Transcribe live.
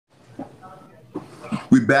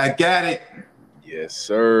We back at it. Yes,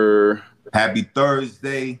 sir. Happy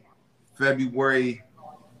Thursday, February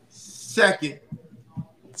 2nd.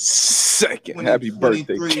 Happy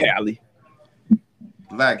birthday, Cali.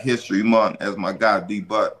 Black History Month, as my guy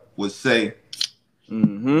D-Butt would say.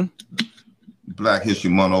 Black History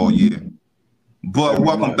Month all year. But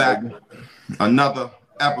welcome back. Another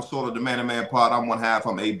episode of the Man to Man Pod. I'm one half.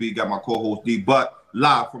 I'm AB. Got my co-host D-Butt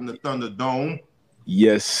live from the Thunderdome.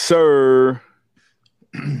 Yes, sir.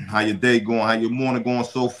 How your day going? How your morning going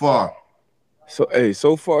so far?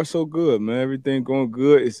 So far so good, man. Everything going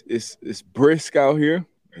good. It's brisk out here.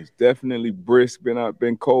 It's definitely brisk.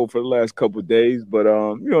 Been cold for the last couple of days, but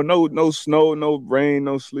no snow, no rain,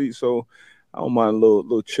 no sleet. So I don't mind a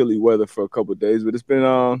little chilly weather for a couple of days. But it's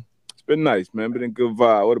been nice, man. Been a good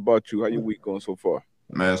vibe. What about you? How your week going so far?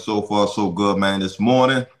 Man, so far so good, man. This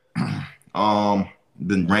morning,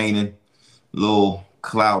 been raining, a little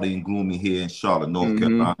cloudy and gloomy here in Charlotte, North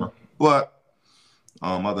Carolina. But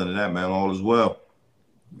other than that, man, all is well.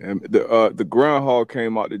 And the groundhog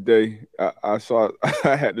came out today. I saw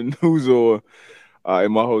I had the news on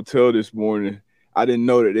in my hotel this morning. I didn't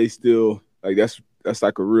know that they still that's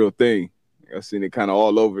like a real thing. I've seen it kind of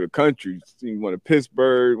all over the country. I've seen one in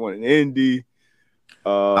Pittsburgh, one in Indy.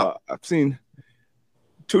 I've seen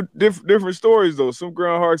two different stories though. Some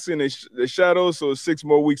groundhogs seeing their shadows, so 6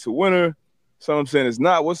 more weeks of winter. Some saying it's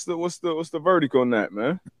not. What's the verdict on that,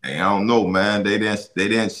 man? Hey, I don't know, man. They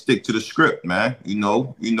didn't stick to the script, man. You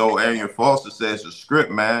know, Arian Foster says the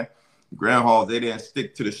script, man. Groundhogs, they didn't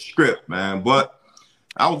stick to the script, man. But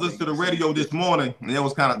I was listening to the radio this morning, and they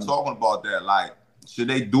was kind of talking about that. Like, should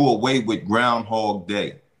they do away with Groundhog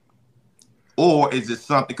Day, or is it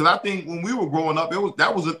something? Because I think when we were growing up,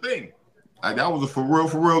 that was a thing. Like that was a for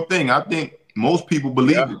real thing. I think most people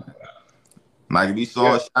believe it. Like if we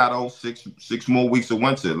saw a shadow, six more weeks of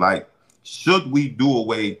winter. Like, should we do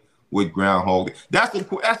away with Groundhog Day? That's a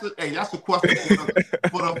question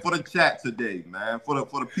for the chat today, man. For the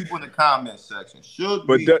people in the comment section, should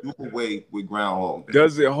we do away with Groundhog Day?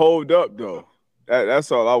 Does it hold up though?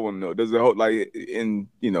 That's all I want to know. Does it hold? Like,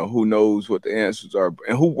 who knows what the answers are,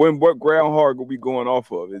 and what groundhog are we going off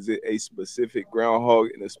of? Is it a specific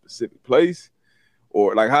groundhog in a specific place?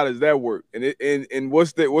 Or like, how does that work? And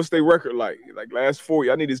what's their record like? Like last 4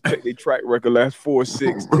 years, I need to check their track record. Last 4,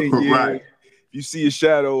 6, 10 years. Right. If you see a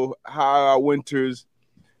shadow, how are our winters?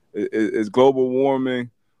 Is global warming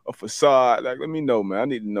a facade? Like, let me know, man. I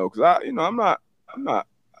need to know because I'm not.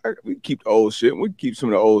 We can keep the old shit. We can keep some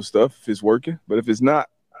of the old stuff if it's working. But if it's not,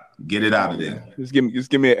 get it out of there. Just give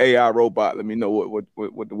me an AI robot. Let me know what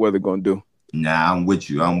the weather gonna do. Nah, I'm with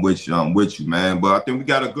you, man. But I think we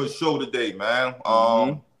got a good show today, man.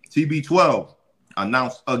 TB12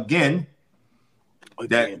 announced again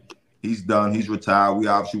that he's done. He's retired. We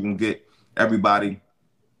obviously gonna get everybody,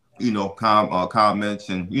 comments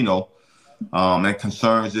and and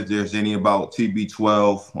concerns if there's any about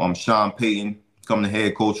TB12. Sean Payton coming to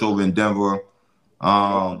head coach over in Denver.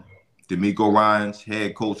 DeMeco Ryans,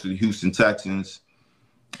 head coach of the Houston Texans.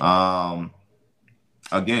 Again,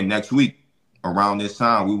 next week. Around this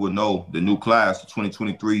time, we will know the new class of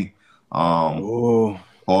 2023 Hall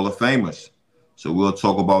of Famers. So we'll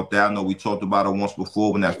talk about that. I know we talked about it once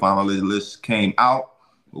before when that final list came out,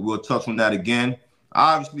 but we'll touch on that again.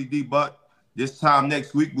 Obviously, D-Butt, this time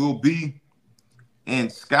next week, we'll be in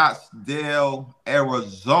Scottsdale,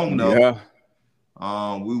 Arizona.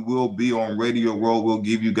 Yeah. We will be on Radio Row. We'll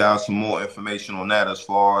give you guys some more information on that as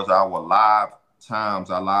far as our live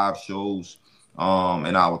times, our live shows.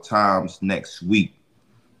 And our times next week.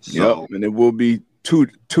 So, and it will be two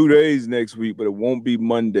days next week, but it won't be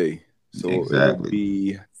Monday. So It'll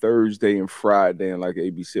be Thursday and Friday. And like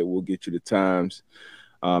AB said, we'll get you the times.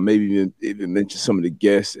 Maybe even mention some of the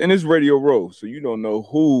guests. And it's Radio Row, so you don't know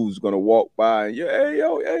who's gonna walk by and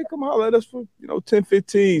hey, come holler at us for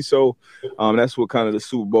 10-15. So that's what kind of the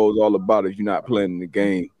Super Bowl is all about if you're not playing the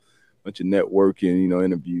game. Bunch of networking,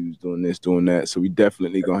 interviews, doing this, doing that. So we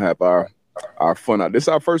definitely gonna have our fun out. This is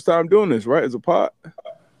our first time doing this, right? As a pod.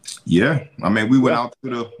 Yeah, I mean, we went out to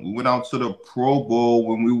the Pro Bowl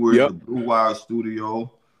when we were in the Blue Wire studio.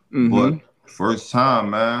 But first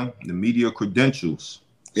time, man, the media credentials.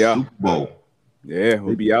 Super Bowl. Yeah,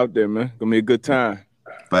 we'll be out there, man. Gonna be a good time.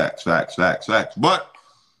 Facts. But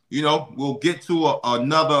we'll get to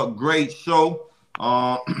another great show.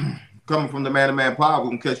 Coming from the Man to Man Pod, we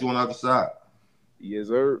can catch you on the other side. Yes,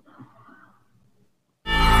 sir.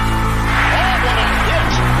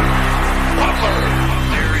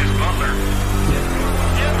 Darius Butler.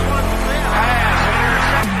 Gets one pass.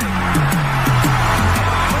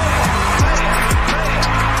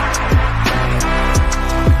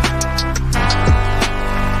 Intercepted.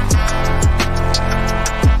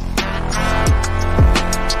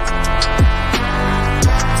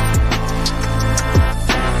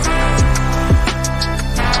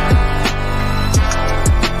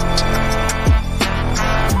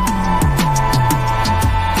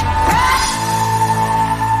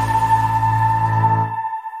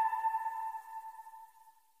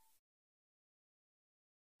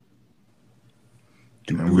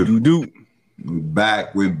 We're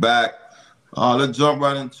back. Let's jump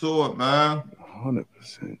right into it, man.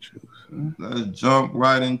 100% true. Let's jump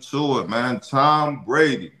right into it, man. Tom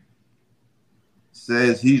Brady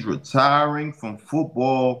says he's retiring from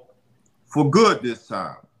football for good this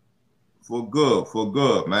time. For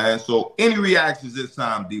good, man. So, any reactions this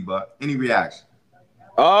time, D-Buck? Any reaction?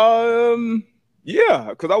 Yeah,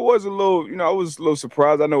 because I was a little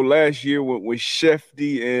surprised. I know last year when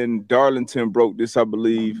Shefty and Darlington broke this, I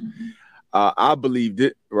believe, I believed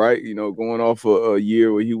it, right? You know, going off a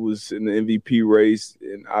year where he was in the MVP race,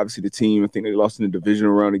 and obviously the team, I think they lost in the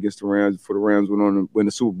divisional round against the Rams before the Rams went on to win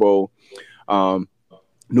the Super Bowl.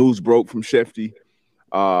 News broke from Shefty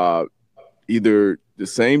either the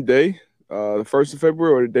same day, the 1st of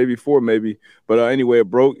February, or the day before maybe. But anyway, it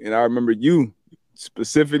broke, and I remember you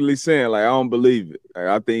specifically saying, like, I don't believe it. Like,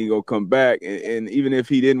 I think he's going to come back. And even if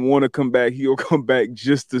he didn't want to come back, he'll come back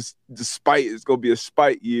just despite it's going to be a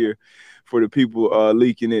spite year for the people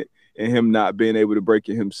leaking it and him not being able to break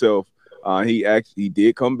it himself. He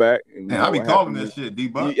did come back. And I be calling that shit,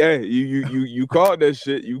 D-Buck. Yeah, you called that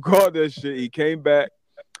shit. You called that shit. He came back.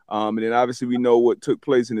 And then obviously we know what took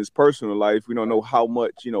place in his personal life. We don't know how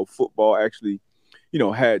much, football actually,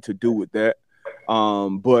 had to do with that.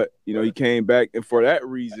 But, he came back. And for that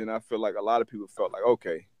reason, I feel like a lot of people felt like,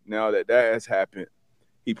 okay, now that has happened,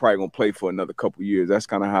 he probably going to play for another couple years. That's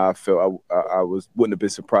kind of how I felt. I wouldn't have been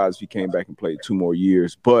surprised if he came back and played 2 more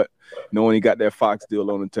years. But knowing he got that Fox deal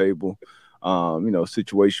on the table,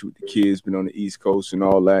 situation with the kids, been on the East Coast and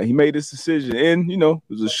all that, he made this decision. And, it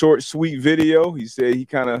was a short, sweet video. He said he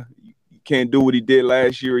can't do what he did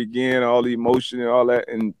last year again, all the emotion and all that.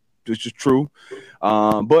 And it's just true.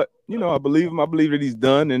 But, I believe him. I believe that he's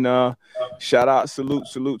done. And shout out, salute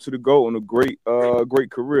to the GOAT on a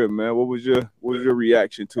great career, man. What was your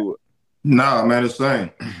reaction to it? Nah, man, the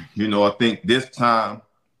same. I think this time,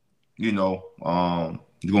 you're gonna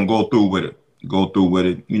go through with it.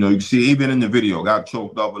 You can see even in the video, got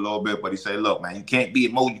choked up a little bit, but he said, "Look, man, you can't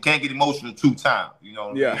get emotional 2 times."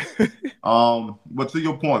 Yeah. But to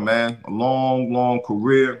your point, man, a long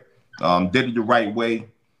career. Did it the right way.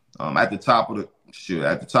 At the top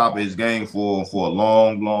of his game for a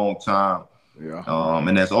long time. Yeah.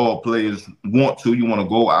 And that's all players want to. You want to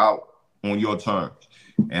go out on your terms,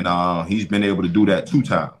 and he's been able to do that 2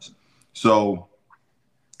 times. So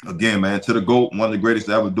again, man, to the GOAT, one of the greatest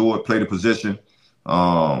to ever do it. Played the position,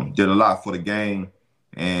 did a lot for the game,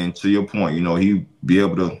 and to your point, he be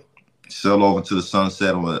able to sell over to the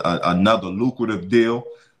sunset on another lucrative deal.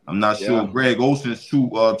 I'm not sure Greg Olsen's too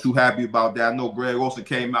happy about that. I know Greg Olsen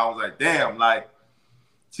came out and was like, damn, like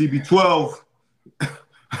TB12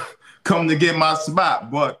 come to get my spot.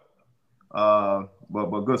 But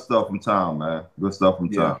good stuff from Tom, man. Good stuff from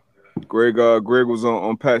Tom. Greg was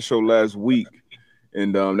on Pat's show last week,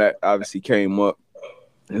 and that obviously came up.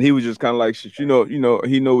 And he was just kind of like, shit, he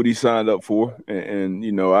know what he signed up for.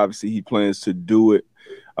 And obviously he plans to do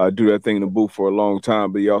that thing in the booth for a long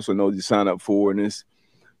time, but he also knows he signed up for, and it's,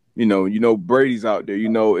 Brady's out there,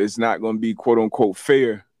 it's not going to be quote unquote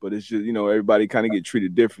fair, but it's just, everybody kind of get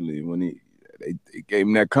treated differently when they gave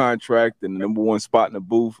him that contract and the #1 spot in the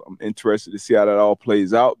booth. I'm interested to see how that all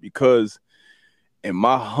plays out, because in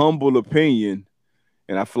my humble opinion,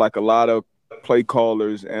 and I feel like a lot of play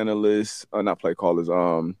callers, analysts, not play callers,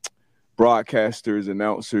 broadcasters,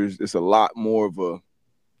 announcers, it's a lot more of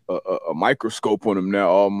a microscope on them now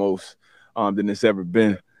almost than it's ever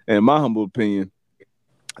been. And in my humble opinion,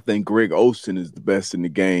 I think Greg Olsen is the best in the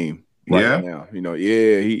game right now.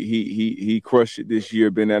 He crushed it this year,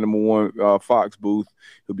 been at #1 Fox booth.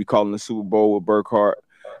 He'll be calling the Super Bowl with Burkhardt.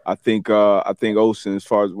 I think Olsen, as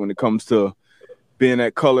far as when it comes to being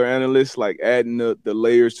that color analyst, like adding the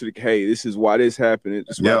layers to hey, this is why this happened.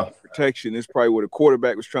 It's protection. It's probably what the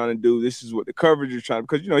quarterback was trying to do. This is what the coverage is trying,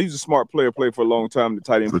 because he's a smart player, played for a long time in the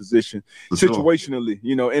tight end position. Situationally,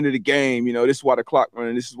 end of the game, this is why the clock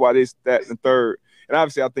running, this is why this, that, and third. And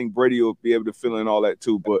obviously I think Brady will be able to fill in all that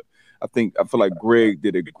too. But I feel like Greg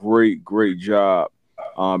did a great job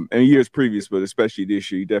in years previous, but especially this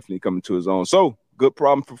year, he definitely coming to his own. So good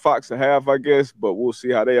problem for Fox to have, I guess, but we'll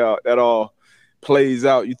see how that all plays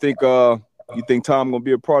out. You think Tom gonna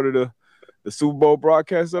be a part of the Super Bowl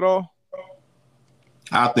broadcast at all?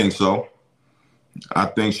 I think so. I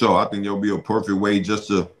think there'll be a perfect way just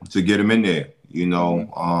to get him in there.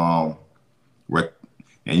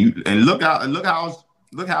 And look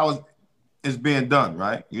how it's being done,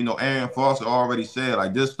 right? Aaron Foster already said,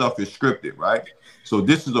 like, this stuff is scripted, right? So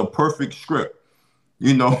this is a perfect script.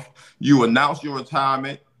 You announce your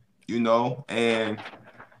retirement, and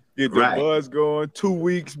get the buzz going 2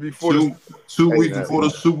 weeks before two weeks before the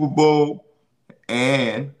Super Bowl,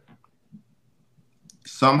 And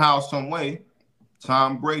somehow, some way,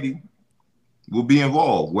 Tom Brady will be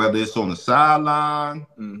involved, whether it's on the sideline,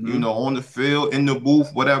 you know, on the field, in the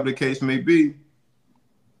booth, whatever the case may be.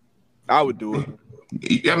 I would do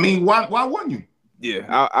it. I mean, why wouldn't you?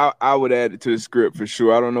 Yeah, I would add it to the script for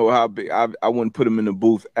sure. I don't know how big. I wouldn't put him in the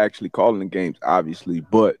booth actually calling the games, obviously,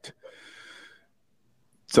 but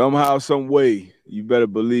somehow, some way, you better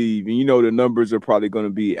believe, and you know the numbers are probably going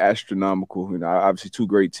to be astronomical. You know, obviously, two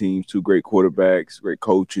great teams, two great quarterbacks, great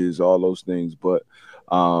coaches, all those things. But,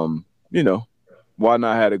 you know, why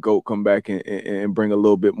not have the GOAT come back and bring a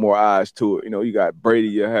little bit more eyes to it? You know, you got Brady,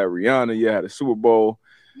 you had Rihanna, you had a Super Bowl.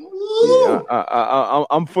 Yeah,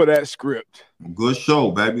 I'm for that script. Good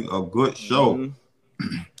show, baby. A good show.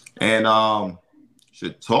 And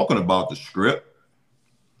talking about the script.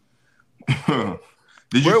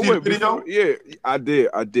 Did you see the video? Yeah, I did.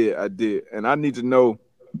 And I need to know,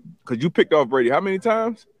 because you picked off Brady how many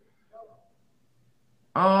times?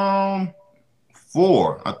 4.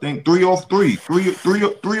 I think 3 or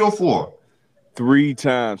 4. 3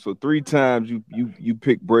 times. So 3 times you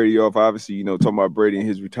picked Brady off. Obviously, you know, talking about Brady and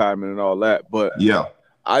his retirement and all that. But yeah,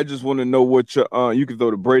 I just want to know what your you can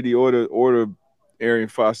throw the Brady or the Arian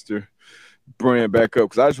Foster brand back up,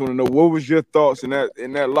 because I just want to know what was your thoughts in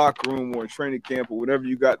that locker room or in training camp or whenever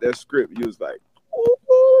you got that script. You was like,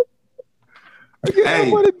 ooh, I get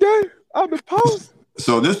hey, one today out the post.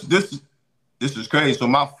 So this is crazy. So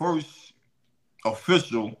my first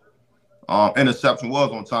official interception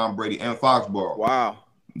was on Tom Brady and Foxborough. Wow.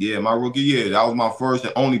 Yeah, my rookie year. That was my first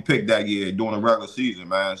and only pick that year during the regular season,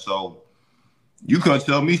 man. So you couldn't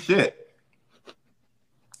tell me shit.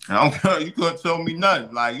 You couldn't tell me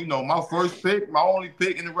nothing. Like, you know, my first pick, my only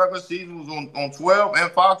pick in the regular season was on 12 and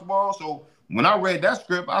Foxborough. So when I read that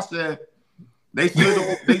script, I said, they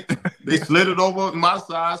slid it over my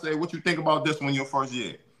side. Say, what you think about this one your first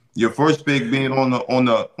year? Your first pick being on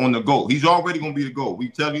the GOAT. He's already gonna be the GOAT. We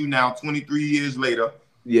tell you now, 23 years later.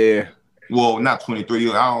 Yeah. Well, not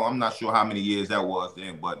 23. I'm not sure how many years that was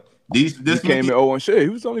then, but this came in 01. Shit, he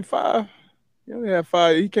was only 5. He only had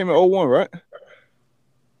 5. He came in 01, right?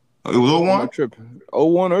 It was 01? Tripping.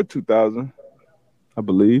 01 or 2000, I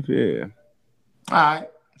believe. Yeah. All right.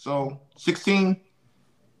 So 16.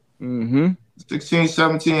 16,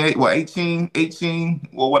 17, 18,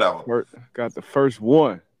 well, whatever. Got the first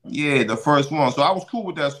one. Yeah, the first one. So I was cool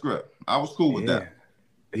with that script. I was cool with that.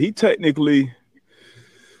 He technically,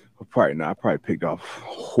 I probably picked off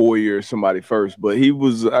Hoyer or somebody first, but he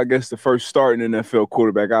was, I guess, the first starting NFL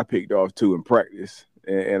quarterback I picked off too in practice.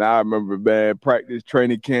 And I remember, man, practice,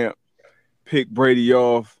 training camp, picked Brady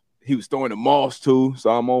off. He was throwing the Moss too, so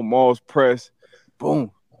I'm on Moss press. Boom.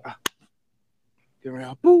 Get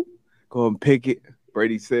around, boom. Go and pick it.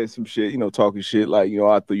 Brady said some shit, you know, talking shit like, you know,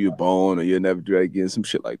 I threw you a bone or you'll never do that again, some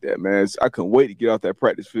shit like that, man. I couldn't wait to get off that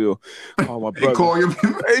practice field. Call my brother. Call you.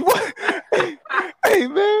 Hey, what? Hey,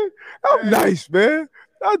 man, I'm nice, man.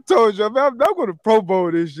 I told you, man, I'm not going to Pro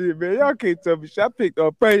Bowl this shit, man. Y'all can't tell me shit. I picked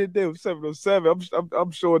up Brady today with 707.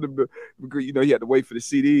 I'm showing them, you know, he had to wait for the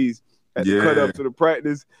CDs. Had to cut up to the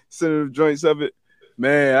practice, send the joints of it.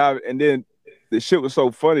 Man, and then the shit was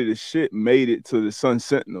so funny. The shit made it to the Sun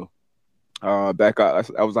Sentinel. Back out,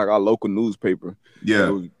 that was like our local newspaper.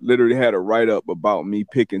 Yeah, it literally had a write up about me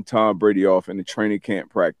picking Tom Brady off in the training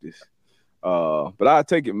camp practice. But I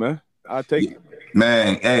take it, man. I take it,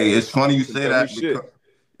 man. Hey, it's funny you say that.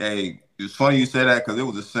 It's funny you say that because it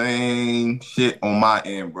was the same shit on my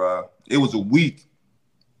end, bro. It was a week.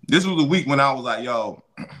 This was a week when I was like, yo,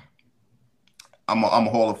 I'm a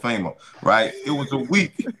Hall of Famer, right? It was a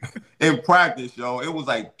week in practice, yo. It was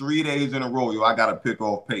like 3 days in a row, yo. I got to pick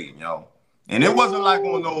off Peyton, yo. And it wasn't like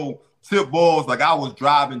on no tip balls, like I was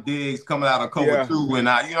driving digs coming out of cover 2 and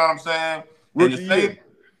you know what I'm saying?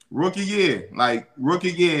 Rookie year,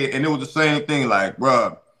 and it was the same thing, like,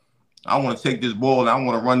 bro, I want to take this ball and I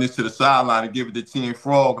want to run this to the sideline and give it to Team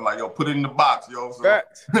Frog and like, yo, put it in the box, yo. So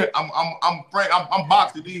I'm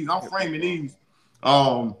boxing these, I'm framing these.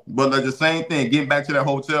 But like the same thing, getting back to that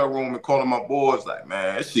hotel room and calling my boys, like,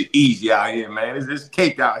 man, this shit easy out here, man. It's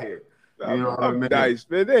cake out here. You know what I mean? Nice,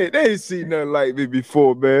 man. They ain't seen nothing like me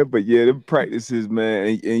before, man. But yeah, them practices,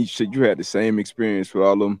 man, and you had the same experience with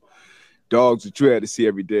all them dogs that you had to see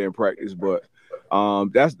every day in practice. But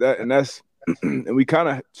that's and we kind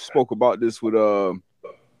of spoke about this with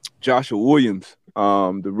Joshua Williams,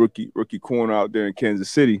 the rookie corner out there in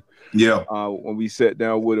Kansas City. Yeah. When we sat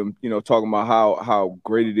down with him, you know, talking about how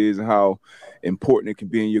great it is and how important it can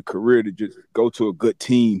be in your career to just go to a good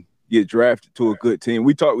team. get drafted to a good team.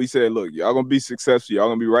 We said, look, y'all gonna be successful. Y'all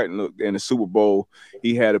gonna be right in the Super Bowl.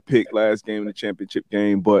 He had a pick last game in the championship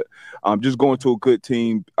game, but just going to a good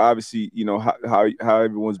team. Obviously, you know how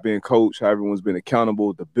everyone's being coached, how everyone's been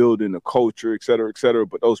accountable, the building, the culture, et cetera, et cetera.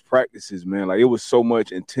 But those practices, man, like it was so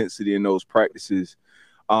much intensity in those practices.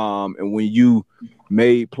 And when you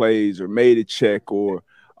made plays or made a check or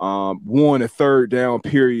won a third down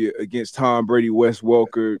period against Tom Brady, Wes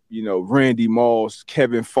Welker, you know, Randy Moss,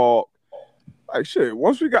 Kevin Falk. Like, shit,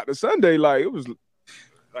 once we got to Sunday, like, it was like,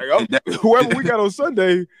 whoever we got on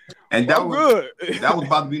Sunday, and that was good. That was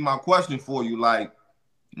about to be my question for you. Like,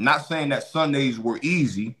 not saying that Sundays were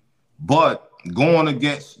easy, but going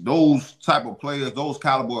against those type of players, those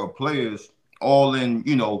caliber of players, all in,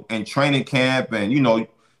 you know, in training camp and, you know,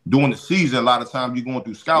 during the season, a lot of times you're going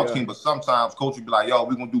through scout team, but sometimes coach will be like, yo,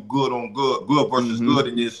 we're gonna do good on good versus good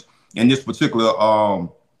in this particular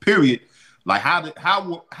period. Like how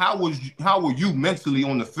were you mentally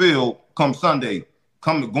on the field come Sunday,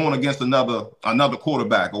 going against another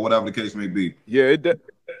quarterback or whatever the case may be? Yeah,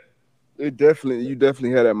 you definitely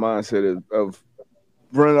had that mindset of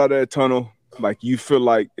running out of that tunnel. Like you feel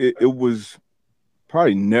like it was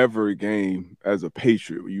probably never a game as a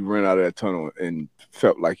Patriot where you ran out of that tunnel and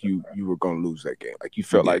felt like you were going to lose that game. Like you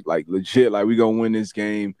felt like legit, like we're going to win this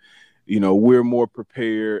game. You know, we're more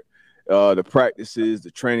prepared. The practices, the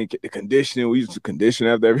training, the conditioning, we used to condition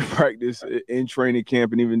after every practice in training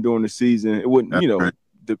camp and even during the season. It wouldn't, you know,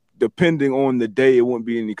 depending on the day, it wouldn't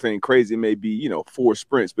be anything crazy. It may be, you know, 4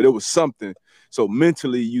 sprints, but it was something. So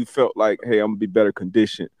mentally you felt like, hey, I'm going to be better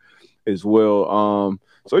conditioned as well.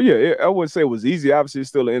 So, yeah, I wouldn't say it was easy. Obviously,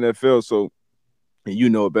 it's still the NFL, so and you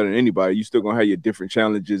know it better than anybody. You still going to have your different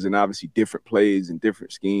challenges and obviously different plays and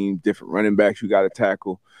different schemes, different running backs you got to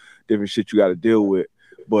tackle, different shit you got to deal with.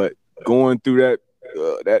 But going through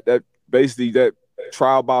that basically that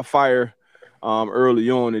trial by fire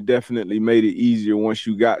early on, it definitely made it easier once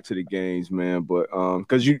you got to the games, man. But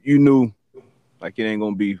because you knew like it ain't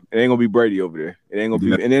gonna be Brady over there. It ain't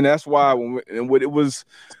gonna be, and then that's why when it was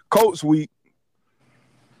Colts week.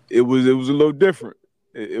 It was a little different.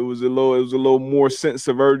 It was a little more sense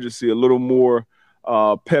of urgency, a little more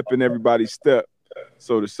pep in everybody's step,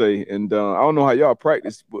 so to say. And I don't know how y'all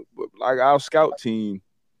practice, but like our scout team,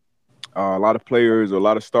 a lot of players or a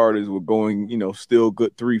lot of starters were going, you know, still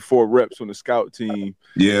good 3-4 reps on the scout team.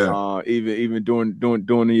 Yeah. Even during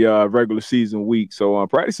the regular season week. So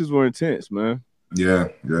practices were intense, man. Yeah.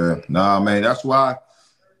 Nah, man, that's why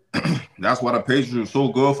the Patriots were so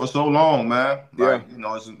good for so long, man. Like, you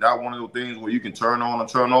know, it's not one of those things where you can turn on and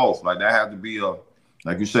turn off. Like that had to be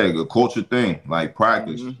like you say, a culture thing, like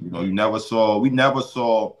practice. You know, I never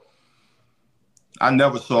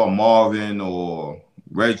saw Marvin or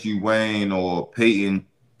Reggie Wayne or Peyton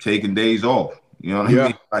taking days off. You know what I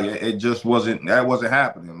mean? Like it just wasn't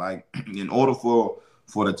happening. Like in order for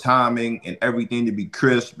the timing and everything to be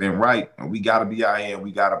crisp and right, and we got to be out here and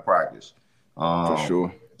we got to practice. For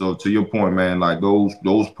sure. So to your point, man, like those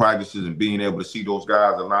practices and being able to see those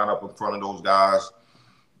guys and line up in front of those guys,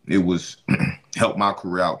 it was helped my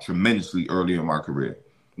career out tremendously early in my career.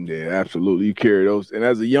 Yeah, absolutely. You carry those. And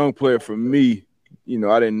as a young player, for me, you know,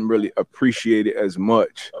 I didn't really appreciate it as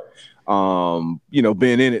much. You know,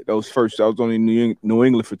 being in it I was only in New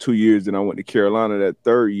England for 2 years, and I went to Carolina that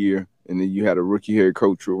third year. And then you had a rookie head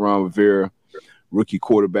coach with Ron Rivera, rookie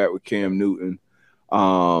quarterback with Cam Newton.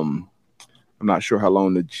 I'm not sure how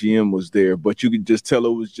long the GM was there, but you could just tell it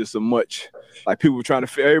was just a much like people were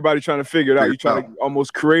everybody trying to figure it out. You trying to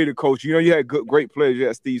almost create a coach. You know, you had great players. You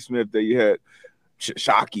had Steve Smith there. You had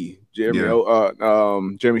Shockey, Jeremy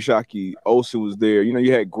Shockey. Olsen was there. You know,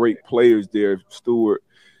 you had great players there. Stewart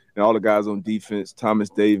and all the guys on defense.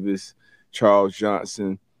 Thomas Davis, Charles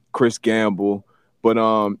Johnson, Chris Gamble. But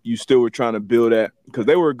you still were trying to build that because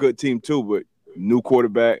they were a good team too. But new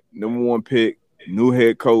quarterback, number 1 pick. New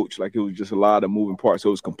head coach, like it was just a lot of moving parts. So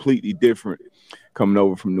it was completely different coming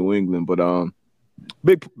over from New England. But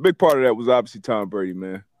big part of that was obviously Tom Brady,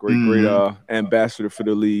 man. Great ambassador for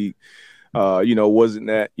the league. You know, wasn't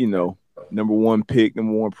that, you know, number 1 pick,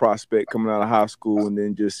 number 1 prospect coming out of high school, and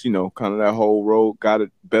then just, you know, kind of that whole road, got to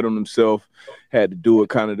bet on himself, had to do it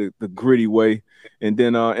kind of the gritty way. And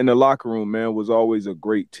then in the locker room, man, was always a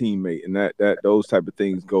great teammate. And that those type of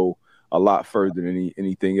things go a lot further than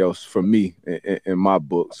anything else for me in my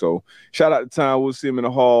book. So shout out to Tom. We'll see him in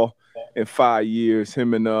the hall in 5 years.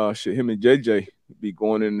 Him and JJ be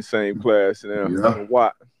going in the same class. And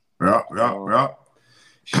Watt. Yeah.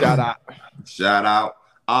 Shout out.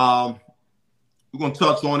 We're gonna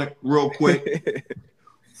touch on it real quick.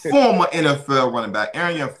 former NFL running back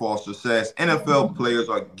Arian Foster says NFL players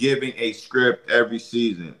are giving a script every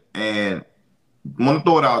season, and I want to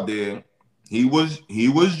throw it out there. He was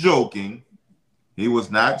joking. He was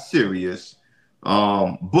not serious.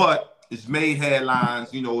 But it's made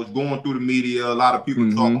headlines. You know, it's going through the media. A lot of people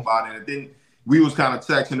talking about it. And then we was kind of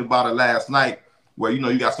texting about it last night, where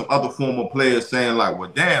you got some other former players saying like,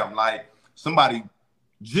 "Well, damn, like somebody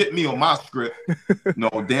jit me on my script."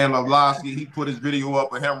 Dan Orlovsky, he put his video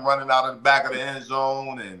up of him running out of the back of the end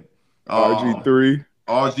zone, and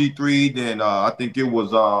RG3. Then I think it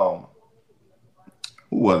was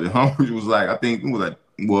who was it? Humphrey was like, I think it was like,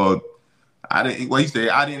 well, I didn't. Well, he said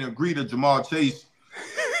I didn't agree to Jamar Chase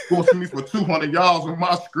forcing me for 200 yards on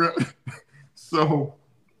my script. so.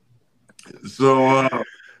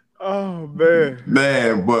 Oh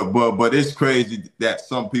man, but it's crazy that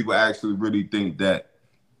some people actually really think that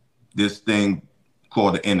this thing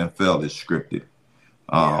called the NFL is scripted.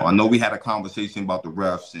 I know we had a conversation about the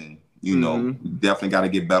refs, and we definitely got to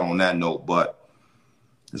get better on that note. But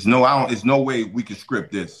there's no way we can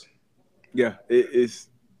script this. Yeah, it's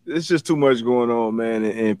just too much going on, man,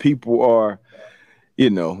 and people are.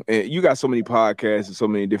 And you got so many podcasts and so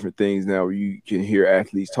many different things now where you can hear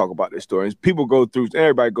athletes talk about their stories.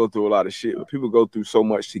 Everybody go through a lot of shit, but people go through so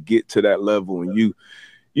much to get to that level. And you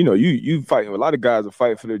fight. A lot of guys are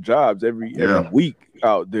fighting for their jobs every week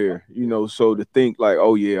out there. So to think like,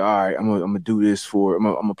 oh yeah, all right, I'm gonna do this I'm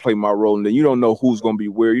gonna play my role, and then you don't know who's gonna be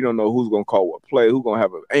where. You don't know who's gonna call what play, who's gonna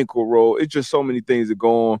have an ankle roll. It's just so many things that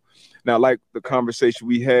go on. Now, like the conversation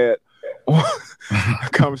we had. On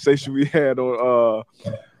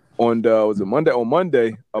was it Monday? On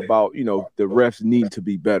Monday about the refs need to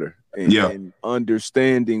be better and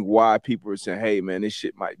understanding why people are saying, hey man, this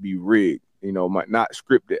shit might be rigged, might not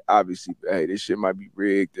scripted obviously, but hey, this shit might be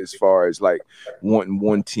rigged as far as like wanting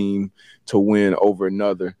one team to win over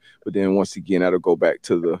another. But then once again, that'll go back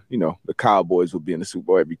to the Cowboys will be in the Super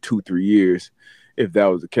Bowl every 2-3 years if that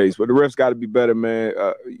was the case. But the refs got to be better, man.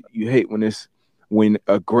 You hate when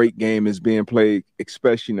a great game is being played,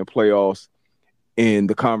 especially in the playoffs, and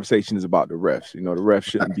the conversation is about the refs. The refs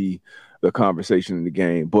shouldn't be the conversation in the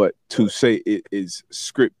game. But to say it is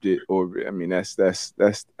scripted,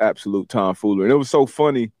 that's absolute tomfoolery. And it was so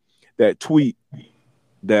funny, that tweet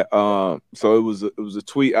that so it was a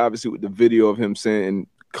tweet, obviously, with the video of him saying,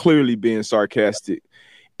 clearly being sarcastic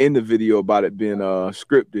in the video about it being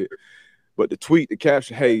scripted. But the tweet, the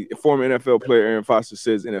caption, hey, former NFL player Arian Foster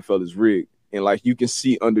says NFL is rigged. And like you can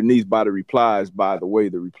see underneath by the replies, by the way,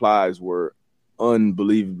 the replies were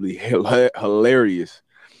unbelievably hilarious.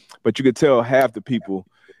 But you could tell half the people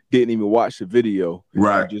didn't even watch the video.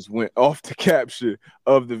 Right. Just went off the capture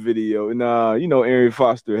of the video. And, Arian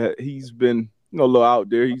Foster, he's been a little out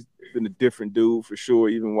there. He's been a different dude for sure,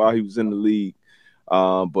 even while he was in the league.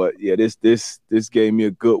 But, yeah, this gave me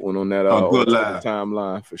a good one on that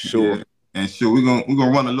timeline for sure. Yeah. And sure, we're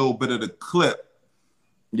gonna run a little bit of the clip.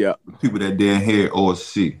 Yeah, people that didn't hear or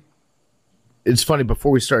see. It's funny,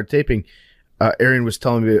 before we started taping, Arian was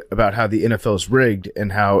telling me about how the NFL is rigged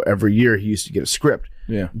and how every year he used to get a script.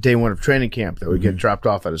 Yeah. Day one of training camp that would get dropped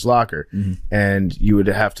off at his locker. And you would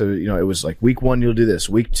have to, it was like week 1, you'll do this.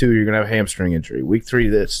 Week 2, you're going to have a hamstring injury. Week 3,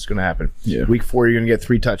 this is going to happen. Yeah. Week 4, you're going to get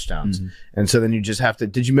 3 touchdowns. And so then you just have to,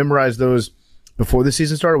 did you memorize those before the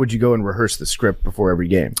season started, or would you go and rehearse the script before every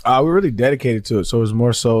game? We were really dedicated to it. So it was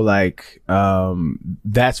more so like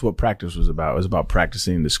that's what practice was about. It was about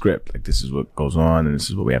practicing the script. Like, this is what goes on and this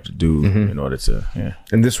is what we have to do in order to,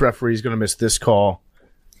 And this referee is going to miss this call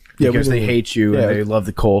because they hate you and they love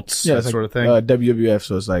the Colts, that sort of thing. WWF,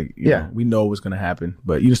 so it's like, you know, we know what's going to happen,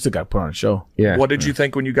 but you still got to put on a show. Yeah. What did you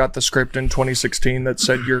think when you got the script in 2016 that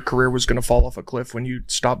said your career was going to fall off a cliff when you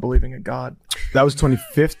stopped believing in God? That was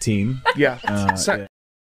 2015. Yeah.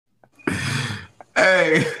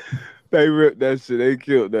 Hey, they ripped that shit. They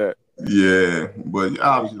killed that. Yeah, but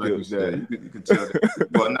obviously, like you said, you can tell that.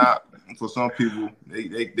 But not for some people,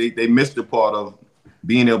 they missed the part of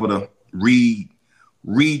being able to read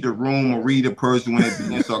the room or read a person when they're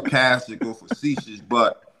being sarcastic or facetious.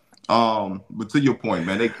 But to your point,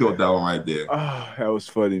 man, they killed that one right there. Oh, that was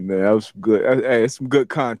funny, man. That was good. Hey, it's some good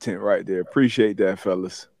content right there. Appreciate that,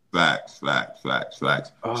 fellas. Facts.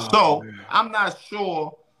 Oh, So man. I'm not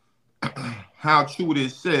sure how true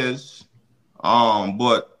this is,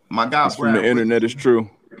 but my guy It's from the internet is true.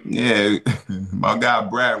 Yeah, my guy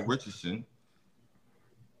Brad Richardson,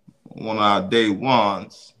 one of our day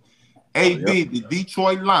ones. The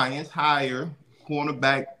Detroit Lions hire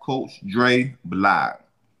cornerback coach Dre Bly.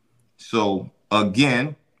 So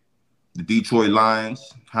again, the Detroit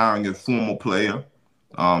Lions hiring a former player.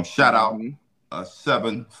 Shout out a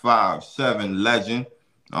 7'5" legend,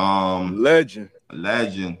 Legend.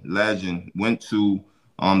 Legend. Went to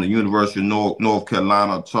the University of North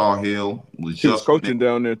Carolina, Tar Heel. He was coaching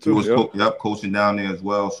down there too. He was coaching down there as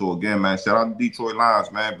well. So again, man, shout out to Detroit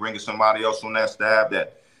Lions, man, bringing somebody else on that staff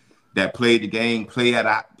that played the game, played at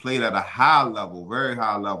a high level, very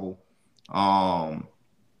high level.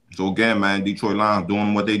 So again, man, Detroit Lions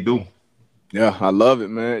doing what they do. Yeah, I love it,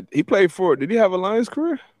 man. He played for. Did he have a Lions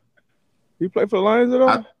career? He played for the Lions at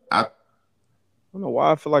all? I don't know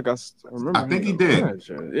why I feel like I remember. I think he did.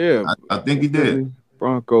 Yeah, I think he did.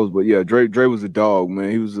 Broncos, but yeah, Dre was a dog,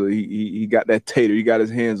 man. He was he got that tater. He got his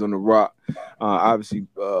hands on the rock. Obviously,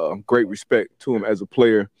 great respect to him as a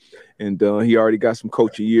player, and he already got some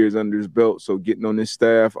coaching years under his belt. So getting on this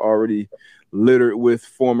staff already littered with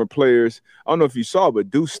former players. I don't know if you saw, but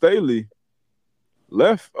Deuce Staley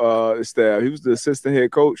left the staff. He was the assistant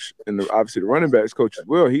head coach and obviously the running backs coach as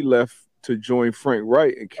well. He left to join Frank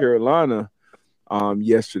Wright in Carolina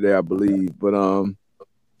yesterday, I believe. But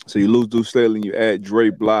so you lose Deuce Staley and you add Dre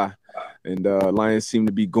Bly, and Lions seem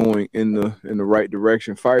to be going in the right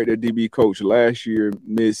direction. Fired their DB coach last year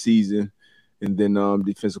mid-season, and then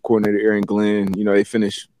defensive coordinator Aaron Glenn. You know, they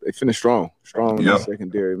finished strong in the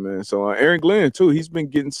secondary, man. So Aaron Glenn too, he's been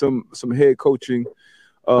getting some head coaching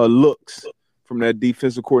looks from that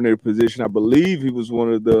defensive coordinator position. I believe he was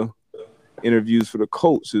one of the interviews for the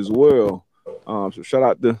Colts as well. So shout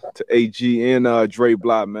out to AG and Dre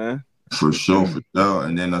Bly, man. For sure.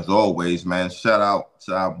 And then as always, man, shout out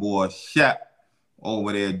to our boy Shep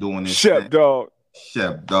over there doing this. Shep dog.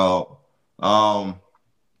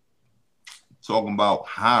 Talking about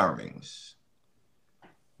hirings.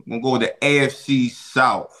 We're gonna go to AFC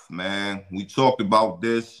South, man. We talked about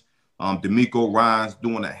this. DeMeco Ryans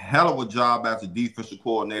doing a hell of a job as a defensive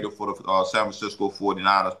coordinator for the San Francisco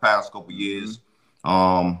 49ers past couple years.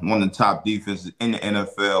 One of the top defenses in the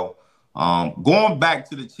NFL. Going back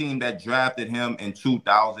to the team that drafted him in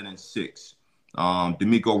 2006,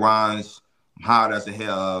 DeMeco Ryans hired as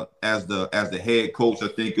the head coach. I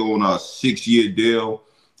think on a 6-year deal.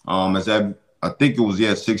 I think it was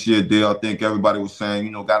 6-year deal. I think everybody was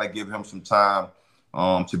saying, got to give him some time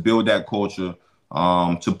to build that culture,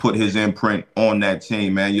 to put his imprint on that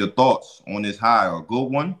team. Man, your thoughts on this hire? A good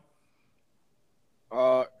one?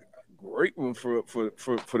 Great one for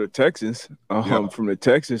the Texans. From the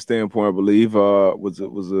Texans standpoint, I believe was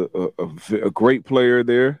a great player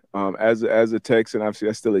there. As a Texan, obviously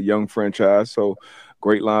that's still a young franchise, so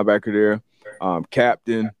great linebacker there.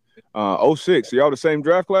 Captain, 06. So y'all the same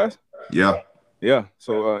draft class? Yeah.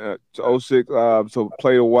 So 06. So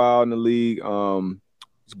played a while in the league.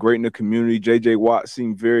 It's great in the community. J.J. Watt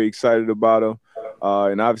seemed very excited about him.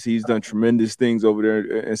 And obviously he's done tremendous things over there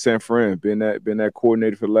in San Fran. Been that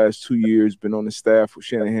coordinator for the last 2 years. Been on the staff with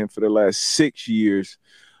Shanahan for the last 6 years.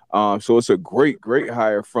 So it's a great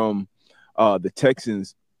hire from the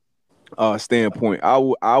Texans standpoint. I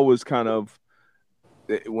was kind of,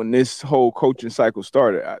 when this whole coaching cycle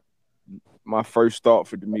started, my first thought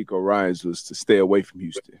for DeMeco Ryans was to stay away from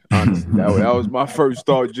Houston. Honestly, that was my first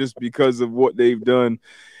thought, just because of what they've done.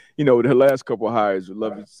 With the last couple of hires with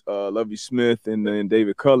Lovie Smith and then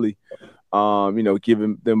David Culley,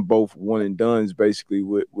 giving them both one and dones basically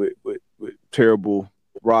with terrible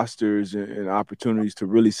rosters and opportunities to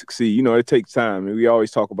really succeed. It takes time. And we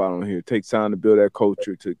always talk about on here. It takes time to build that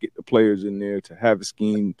culture, to get the players in there, to have a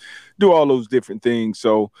scheme, do all those different things.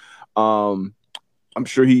 So I'm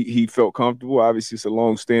sure he felt comfortable. Obviously, it's a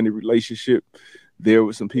long-standing relationship there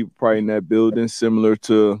with some people probably in that building, similar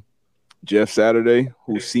to Jeff Saturday,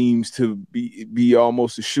 who seems to be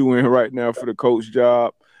almost a shoo-in right now for the coach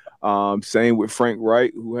job. Same with Frank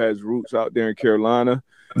Wright, who has roots out there in Carolina.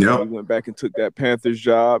 Yeah, he went back and took that Panthers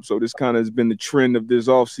job. So this kind of has been the trend of this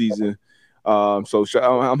offseason. So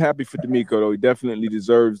I'm happy for DeMeco, though. He definitely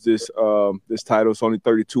deserves this title. It's only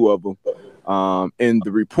 32 of them. And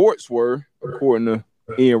the reports were, according to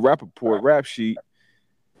Ian Rappaport rap sheet,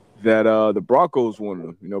 that the Broncos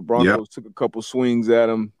wanted him. Broncos took a couple swings at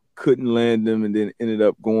him, couldn't land them, and then ended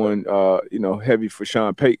up going, heavy for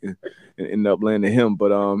Sean Payton and ended up landing him.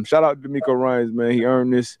 But shout out to DeMeco Ryans, man. He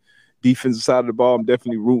earned this defensive side of the ball. I'm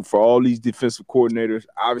definitely rooting for all these defensive coordinators.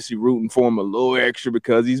 Obviously rooting for him a little extra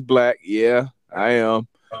because he's black. Yeah, I am.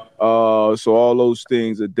 So all those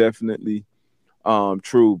things are definitely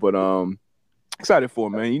true. But excited for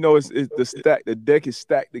him, man. It's the deck is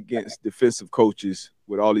stacked against defensive coaches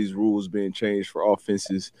with all these rules being changed for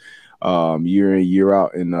offenses year in, year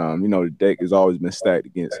out. And, the deck has always been stacked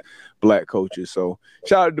against black coaches. So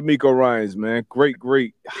shout out to DeMeco Ryans, man.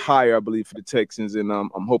 Great hire, I believe, for the Texans. And I'm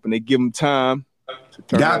hoping they give him time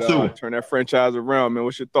to turn that franchise around, man.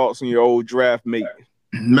 What's your thoughts on your old draft mate?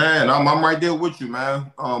 Man, I'm right there with you,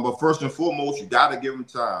 man. But first and foremost, you gotta give him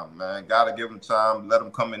time, man. Gotta give him time. Let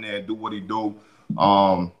him come in there and do what he do.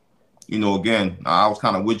 Again, I was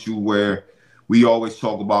kind of with you where we always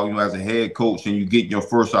talk about, as a head coach and you get your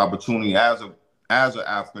first opportunity as an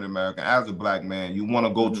African American, as a black man, you want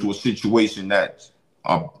to go to a situation that's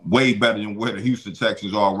way better than where the Houston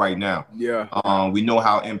Texans are right now. Yeah. We know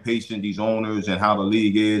how impatient these owners and how the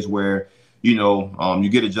league is, where you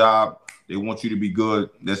get a job, they want you to be good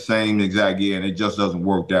the same exact year, and it just doesn't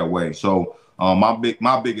work that way. So my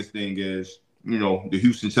biggest thing is, the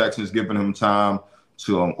Houston Texans giving him time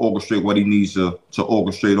to orchestrate what he needs to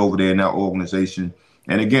orchestrate over there in that organization.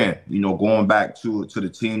 And again, going back to the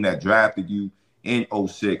team that drafted you in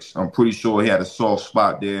 2006, I'm pretty sure he had a soft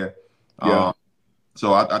spot there. Yeah.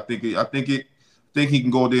 So I think he can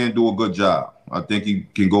go there and do a good job. I think he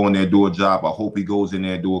can go in there and do a job. I hope he goes in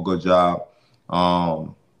there and do a good job.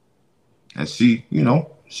 And see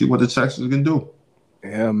what the Texans can do.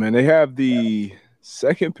 Yeah, man. They have the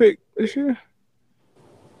second pick this year.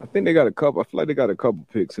 I think they got a couple. I feel like they got a couple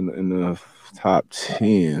picks in the top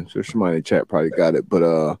 10. So somebody in the chat probably got it.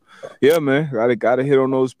 But yeah, man, gotta hit on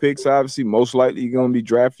those picks. Obviously, most likely you're gonna be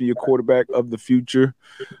drafting your quarterback of the future.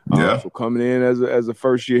 Yeah. So coming in as a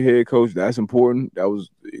first year head coach, that's important.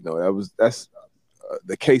 That's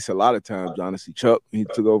the case a lot of times. Honestly, Chuck, he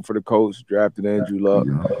took over for the coach, drafted Andrew Luck.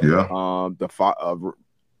 Yeah. The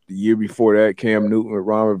year before that, Cam Newton with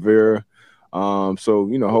Ron Rivera. So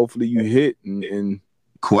hopefully you hit and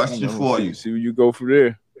question for you. See where you go from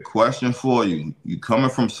there. Question for you. You coming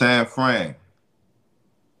from San Fran.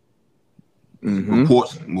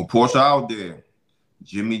 Mm-hmm. Reports out there.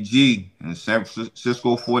 Jimmy G and San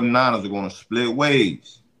Francisco 49ers are going to split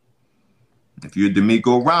ways. If you're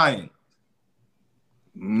DeMeco Ryan,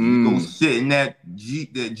 you go sit in the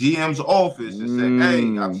GM's office and say,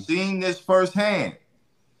 hey, I've seen this firsthand.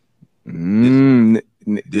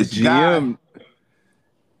 This GM,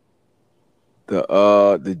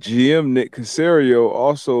 the GM Nick Caserio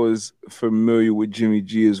also is familiar with Jimmy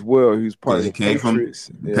G as well. He's part of the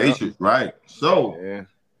Patriots. Patriots, right? So,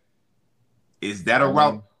 is that a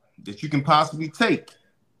route that you can possibly take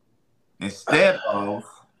instead of,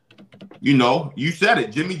 you said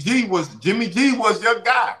it. Jimmy G was your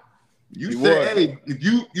guy. You said, hey, if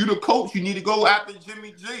you the coach, you need to go after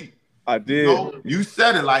Jimmy G. I did. You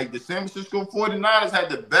said it, like the San Francisco 49ers had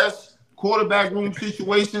the best quarterback room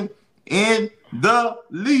situation in the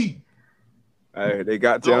league. Hey, they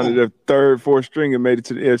got down to the third, fourth string and made it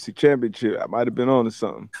to the AFC Championship. I might have been on to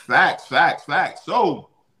something. Facts. So,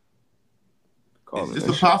 is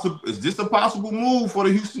this a possible move for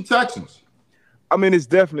the Houston Texans? I mean, it's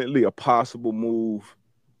definitely a possible move,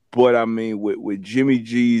 but I mean, with Jimmy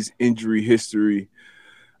G's injury history,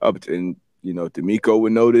 and DeMeco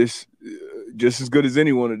would know this just as good as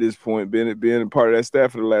anyone at this point, being a part of that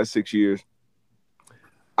staff for the last 6 years.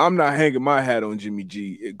 I'm not hanging my hat on Jimmy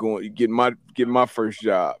G getting my first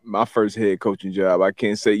job, my first head coaching job. I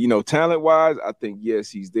can't say, talent-wise, I think, yes,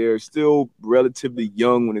 he's there. Still relatively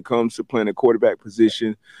young when it comes to playing a quarterback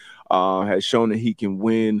position. Has shown that he can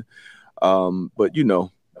win. But,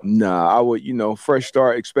 I would, fresh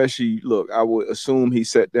start, especially, look, I would assume he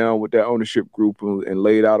sat down with that ownership group and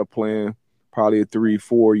laid out a plan, probably a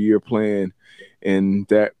 3-4 year plan, and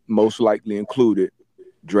that most likely included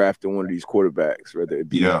drafting one of these quarterbacks, whether it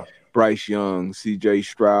be Bryce Young, C.J.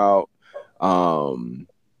 Stroud, or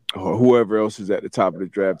whoever else is at the top of the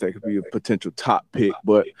draft that could be a potential top pick.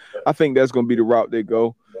 But I think that's going to be the route they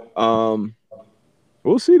go.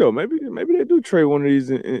 We'll see, though. Maybe they do trade one of these,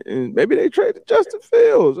 and maybe they trade to Justin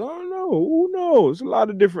Fields. I don't know. Who knows? A lot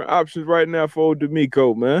of different options right now for old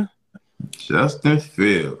DeMeco, man. Justin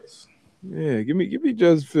Fields. Yeah, give me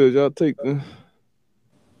Justin Fields. Y'all take the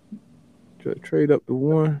trade up to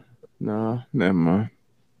one. Nah, never mind.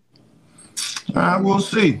 We'll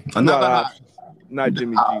see. Another option. Not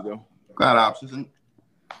Jimmy G, though. Got options.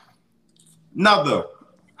 Another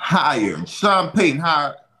hire. Sean Payton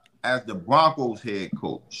hired as the Broncos head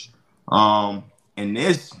coach. In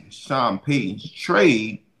this Sean Payton's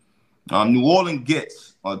trade, New Orleans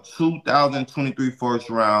gets a 2023 first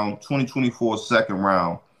round, 2024 second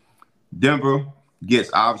round. Denver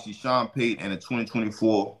gets obviously Sean Payton and a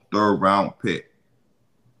 2024 third round pick.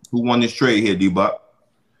 Who won this trade here, D-Buck?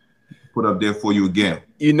 Put up there for you again.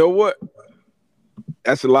 You know what?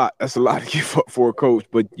 That's a lot. That's a lot to give up for a coach.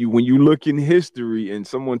 But when you look in history, and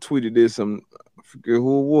someone tweeted this, I forget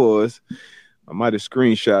who it was. I might have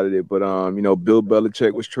screenshotted it, but Bill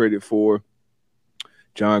Belichick was traded for.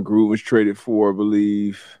 John Gruden was traded for, I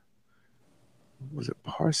believe. Was it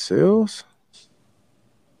Parcells?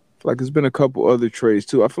 like there's been a couple other trades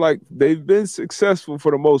too. I feel like they've been successful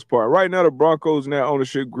for the most part. Right now, the Broncos in that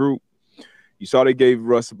ownership group, you saw they gave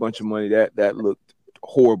Russ a bunch of money. That looked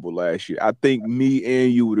horrible last year. I think me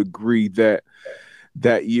and you would agree that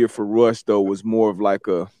year for Russ though was more of like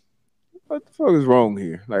a what the fuck is wrong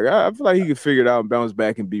here? Like I feel like he could figure it out and bounce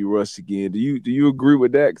back and be Russ again. Do you agree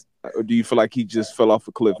with that, or do you feel like he just fell off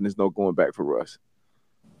a cliff and there's no going back for Russ?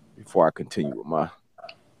 Before I continue with my,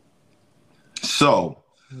 so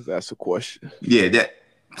that's a question. Yeah, that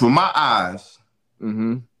from my eyes,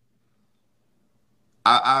 mm-hmm.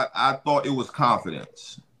 I thought it was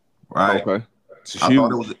confidence, right? Okay,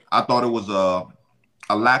 I thought it was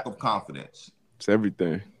a lack of confidence. It's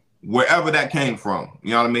everything. Wherever that came from,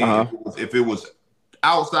 you know what I mean? Uh-huh. If it was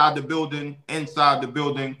outside the building, inside the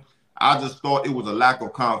building, I just thought it was a lack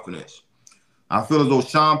of confidence. I feel as though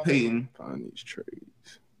Sean Payton find these trades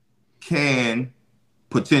can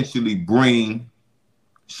potentially bring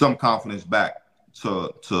some confidence back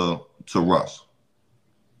to Russ.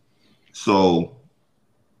 So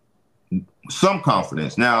some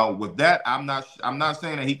confidence. Now with that, I'm not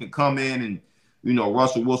saying that he can come in and, you know,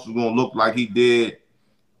 Russell Wilson's gonna look like he did,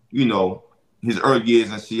 you know, his early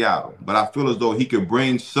years in Seattle. But I feel as though he could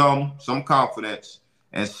bring some confidence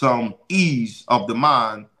and some ease of the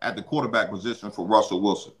mind at the quarterback position for Russell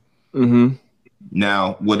Wilson. Mm-hmm.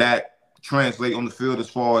 Now, will that translate on the field as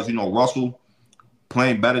far as, you know, Russell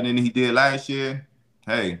playing better than he did last year?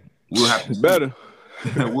 Hey, we'll have to see. Better.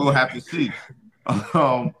 We'll have to see.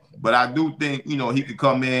 But I do think, you know, he could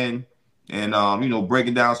come in and, you know,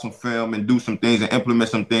 breaking down some film and do some things and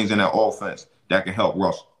implement some things in that offense that can help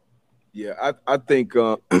Russell. Yeah, I think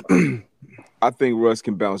I think Russ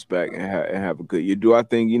can bounce back and have a good year. Do I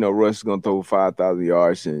think, you know, Russ is going to throw 5,000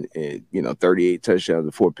 yards and, you know, 38 touchdowns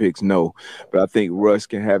and 4 picks? No. But I think Russ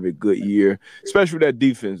can have a good year, especially with that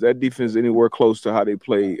defense. That defense anywhere close to how they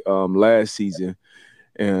played last season.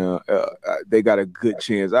 And they got a good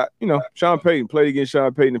chance. Sean Payton played against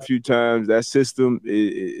Sean Payton a few times. That system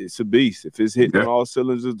it's a beast. If it's hitting on all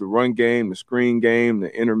cylinders, the run game, the screen game,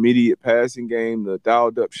 the intermediate passing game, the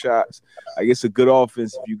dialed up shots, I guess a good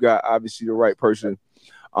offense if you got obviously the right person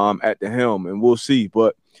at the helm. And we'll see.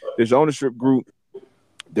 But this ownership group,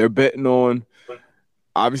 they're betting on.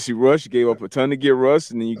 Obviously, Russ, you gave up a ton to get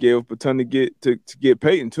Russ, and then you gave up a ton to get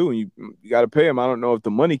Peyton too, and you got to pay him. I don't know if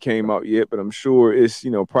the money came out yet, but I'm sure it's,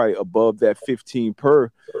 you know, probably above that 15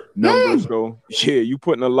 per number. So yeah, you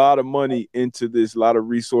putting a lot of money into this, a lot of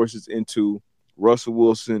resources into Russell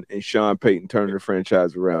Wilson and Sean Payton turning the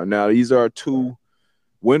franchise around. Now these are two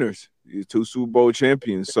winners, these two Super Bowl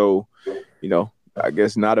champions. So, you know, I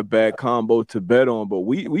guess not a bad combo to bet on, but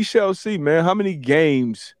we shall see, man. How many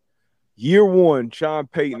games? Year one, Sean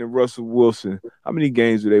Payton and Russell Wilson, how many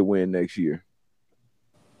games do they win next year?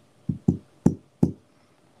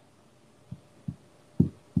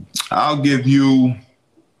 I'll give you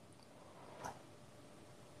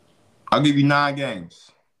 9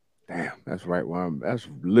 games. Damn, that's right. That's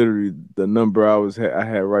literally the number I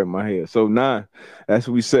had right in my head. So 9. That's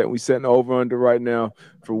what we set. We setting over under right now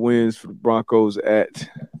for wins for the Broncos at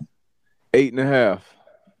 8.5.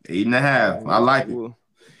 8.5. I like it.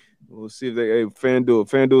 We'll see if they FanDuel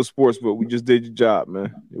Sportsbook. We just did your job,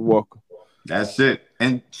 man. You're welcome. That's it.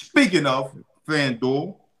 And speaking of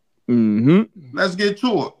FanDuel, let's get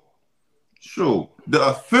to it. Sure. The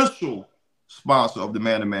official sponsor of the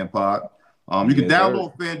Man to Man Pod. You can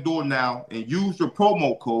download FanDuel now and use your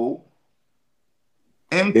promo code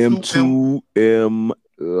M2M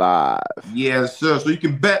Live. Yes, sir. So you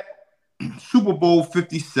can bet Super Bowl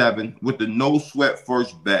 57 with the no sweat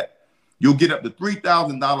first bet. You'll get up to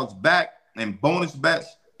 $3,000 back in bonus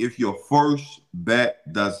bets if your first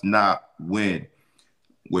bet does not win.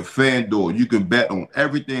 With FanDuel, you can bet on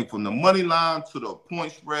everything from the money line to the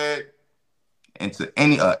point spread and to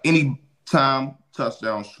any time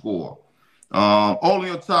touchdown score.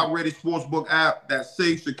 Only on top-rated sportsbook app that's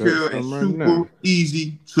safe, secure, and super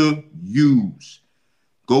easy to use.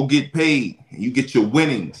 Go get paid, and you get your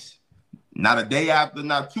winnings. Not a day after,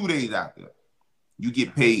 not 2 days after. You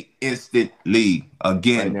get paid instantly.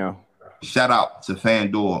 Again, right, shout out to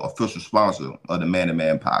FanDuel, official sponsor of the Man to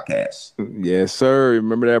Man podcast. Yes, sir.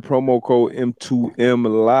 Remember that promo code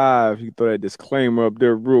M2M Live. You can throw that disclaimer up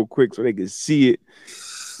there real quick so they can see it.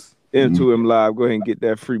 M2M Live. Go ahead and get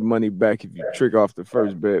that free money back if you trick off the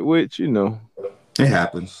first bet, which, you know. It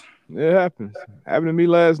happens. It happens. Happened to me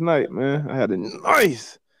last night, man. I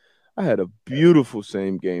had a beautiful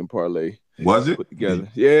same game parlay. Was it? Put together.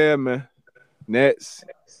 Yeah, man. Nets,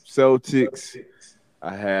 Celtics.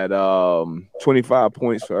 I had 25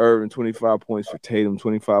 points for Irvin, 25 points for Tatum,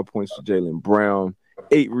 25 points for Jaylen Brown,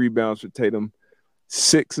 8 rebounds for Tatum,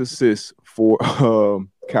 6 assists for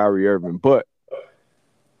Kyrie Irving, but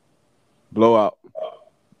blowout.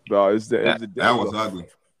 No, That was ugly.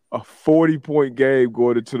 A 40-point game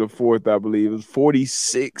going into the fourth, I believe. It was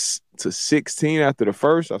 46-16 after the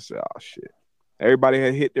first. I said, oh, shit. Everybody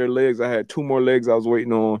had hit their legs. I had 2 more legs I was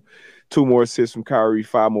waiting on, 2 more assists from Kyrie,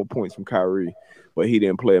 5 more points from Kyrie. But he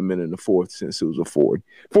didn't play a minute in the fourth since it was a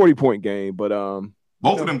 40-point game. But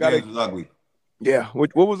both of them games was ugly. Yeah.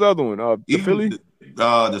 What was the other one? The Philly?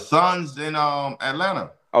 The Suns in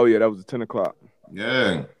Atlanta. Oh, yeah, that was at 10 o'clock.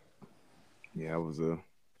 Yeah. Yeah,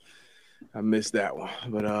 I missed that one.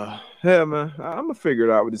 But, yeah, man, I'm going to figure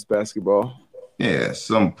it out with this basketball. Yeah, at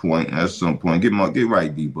some point. Get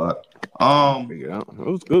right, D-Buck. Figure it out. It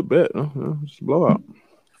was a good bet. Just a blowout.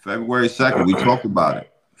 February 2nd, we talked about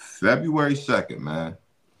it. February 2nd, man.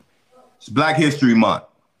 It's Black History Month.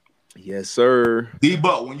 Yes, sir.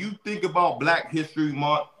 D-Buck, when you think about Black History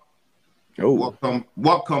Month,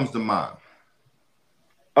 what comes to mind?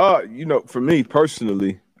 For me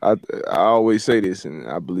personally, I always say this, and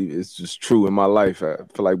I believe it's just true in my life. I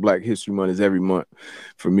feel like Black History Month is every month.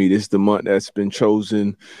 For me, this is the month that's been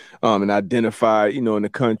chosen and identified, in the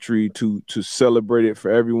country to celebrate it for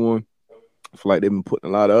everyone. I feel like they've been putting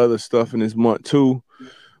a lot of other stuff in this month too.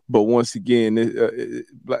 But once again,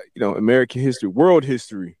 American history, world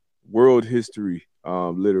history,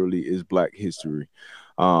 literally is Black history.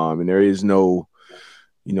 And there is no,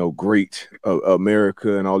 great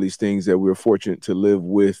America and all these things that we're fortunate to live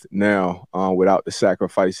with now without the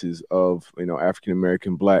sacrifices of, African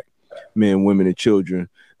American Black men, women, and children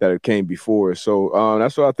that have came before us. So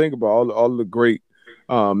that's what I think about all the great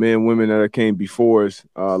men, women that have came before us,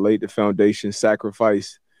 laid the foundation,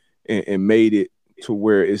 sacrificed, and made it to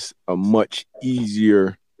where it's a much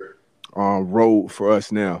easier road for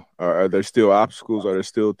us now. Are there still obstacles? Are there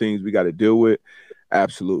still things we got to deal with?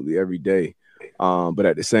 Absolutely, every day. But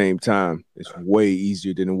at the same time, it's way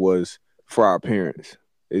easier than it was for our parents.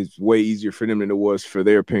 It's way easier for them than it was for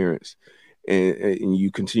their parents. And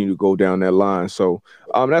you continue to go down that line. So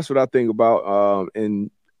that's what I think about.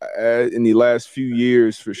 And in the last few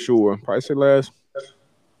years, for sure, probably say last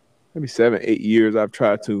maybe 7-8 years, I've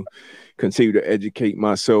tried to continue to educate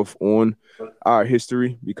myself on our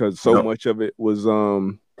history because so much of it was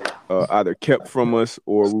either kept from us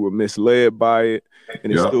or we were misled by it.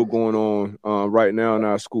 And it's still going on right now in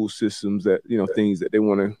our school systems that, things that they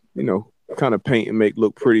want to, kind of paint and make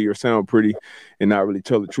look pretty or sound pretty and not really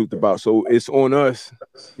tell the truth about. So it's on us,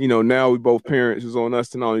 now we both parents, it's on us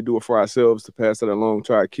to not only do it for ourselves, to pass that along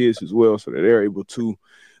to our kids as well so that they're able to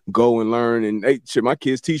go and learn. And my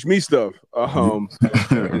kids teach me stuff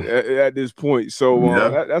at this point. So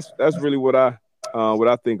that's really what I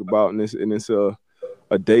think about. And it's a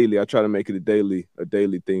daily. I try to make it a daily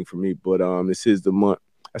thing for me. But this is the month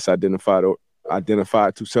that's identified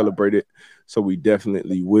to celebrate it. So we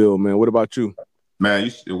definitely will, man. What about you?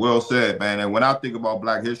 Man, you well said, man. And when I think about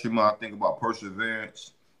Black History Month, I think about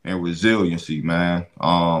perseverance and resiliency, man.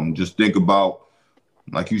 Just think about,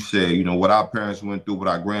 like you said, what our parents went through, what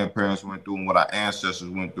our grandparents went through, and what our ancestors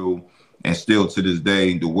went through. And still to this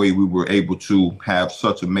day, the way we were able to have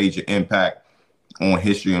such a major impact on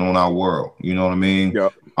history and on our world. You know what I mean?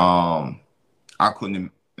 Yep. I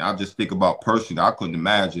just think about personally, I couldn't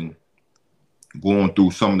imagine going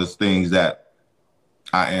through some of the things that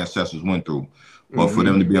our ancestors went through. But for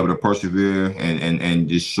them to be able to persevere and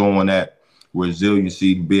just showing that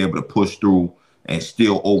resiliency, to be able to push through and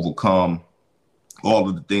still overcome all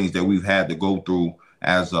of the things that we've had to go through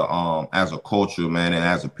as a culture, man, and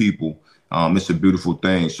as a people, it's a beautiful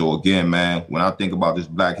thing. So again, man, when I think about this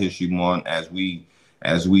Black History Month, as we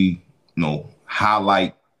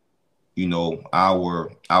highlight,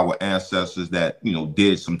 our ancestors that,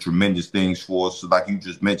 did some tremendous things for us. So like you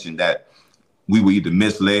just mentioned, that we were either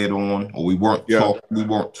misled on or we weren't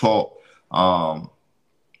taught.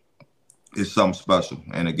 It's something special.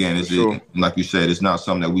 And again, like you said, it's not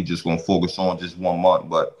something that we just gonna focus on just 1 month,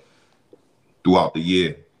 but throughout the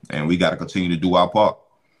year. And we got to continue to do our part.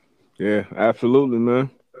 Yeah, absolutely,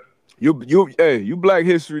 man. You Black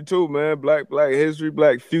history too, man. Black history,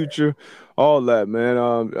 Black future, all that, man.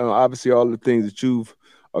 Obviously, all the things that you've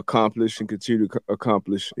accomplished and continue to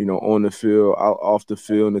accomplish, on the field, off the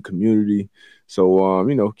field, in the community.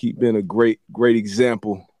 So, keep being a great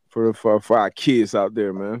example for our kids out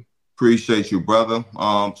there, man. Appreciate you, brother.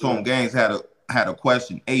 Tom Gaines had a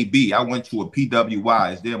question. AB, I went to a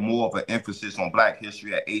PWI. Is there more of an emphasis on Black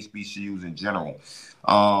history at HBCUs in general?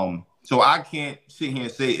 So I can't sit here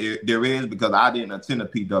and say there is, because I didn't attend a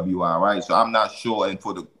PWI, right? So I'm not sure. And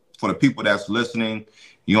for the people that's listening,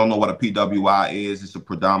 you don't know what a PWI is. It's a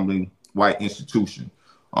predominantly white institution.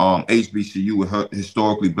 HBCU,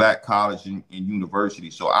 historically black college and university.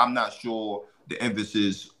 So I'm not sure the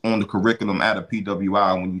emphasis on the curriculum at a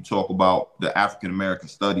PWI when you talk about the African American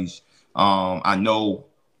studies. I know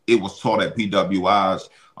it was taught at PWIs.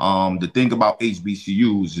 The thing about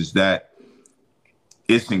HBCUs is that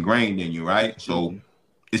it's ingrained in you, right? So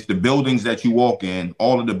it's the buildings that you walk in.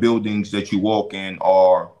 All of the buildings that you walk in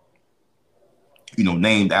are,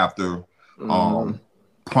 named after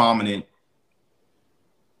prominent,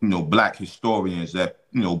 black historians that,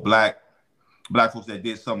 black folks that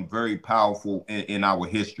did something very powerful in our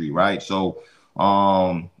history, right? So,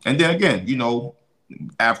 and then again,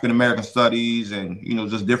 African American studies and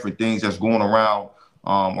just different things that's going around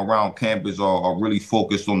campus are really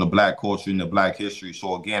focused on the black culture and the black history.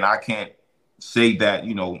 So again, I can't say that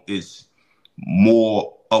it's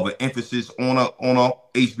more of an emphasis on a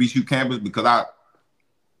HBCU campus because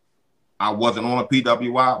I wasn't on a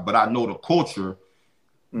PWI, but I know the culture.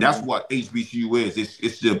 That's what HBCU is.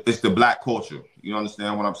 It's the black culture. You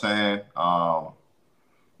understand what I'm saying?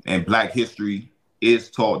 And black history is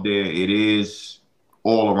taught there. It is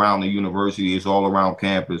all around the university. It's all around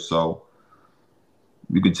campus. So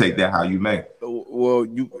you can take that how you may. Well,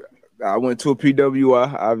 I went to a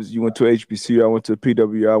PWI. Obviously, you went to HBCU. I went to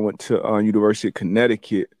PWI. I went to University of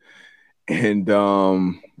Connecticut, and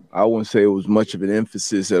I wouldn't say it was much of an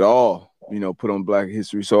emphasis at all. Put on black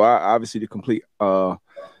history. So I obviously the complete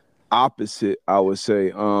opposite, I would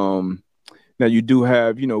say. Now you do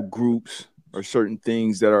have, groups or certain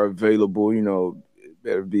things that are available,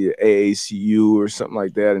 better be an AACU or something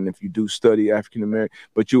like that. And if you do study African American,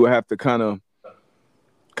 but you will have to kind of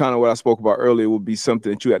what I spoke about earlier would be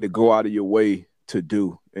something that you had to go out of your way to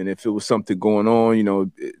do. And if it was something going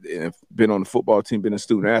on, if been on the football team, been a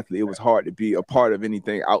student athlete, it was hard to be a part of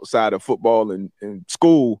anything outside of football and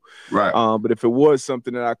school. Right. But if it was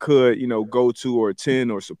something that I could, go to or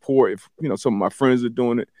attend or support, if, some of my friends are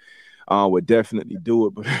doing it, would definitely do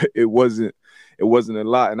it. But it wasn't a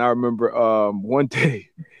lot. And I remember one day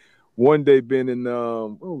being in, where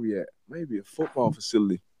were we at? Maybe a football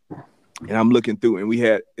facility. And I'm looking through and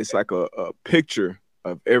it's like a picture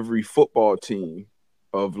of every football team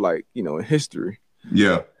of in history.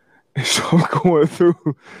 Yeah. And so I'm going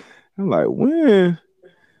through, I'm like, when,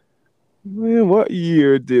 what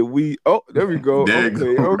year did we, there we go.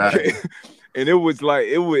 Okay. And it was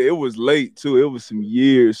it was late too. It was some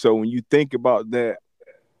years. So when you think about that,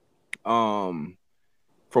 from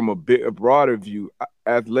a broader view,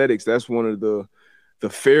 athletics, that's one of the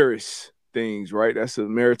fairest things, right? That's a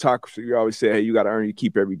meritocracy. You always say, hey, you got to earn your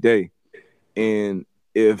keep every day. And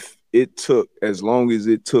if it took as long as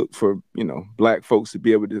it took for, black folks to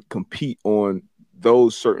be able to compete on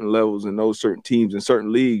those certain levels and those certain teams and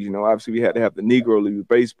certain leagues, obviously we had to have the Negro League,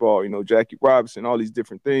 baseball, Jackie Robinson, all these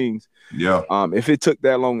different things. Yeah. If it took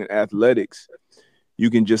that long in athletics, you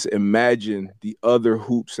can just imagine the other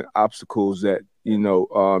hoops and obstacles that,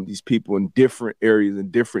 these people in different areas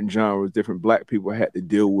and different genres, different black people had to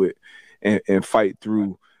deal with and fight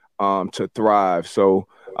through to thrive. So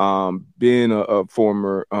being a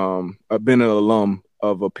former, been an alum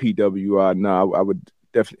of a PWI, I would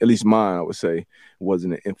definitely, at least mine, I would say,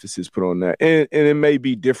 wasn't an emphasis put on that. And it may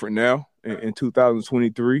be different now in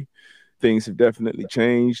 2023. Things have definitely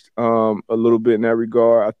changed a little bit in that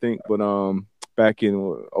regard, I think. But back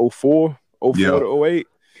in 04 to 08,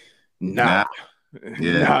 nah.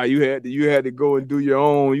 Yeah. Nah, you had to go and do your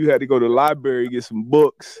own. You had to go to the library, get some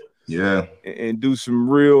books. Yeah. And do some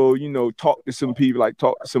real, talk to some people,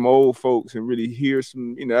 talk to some old folks and really hear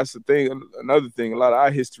some, that's the thing. Another thing, a lot of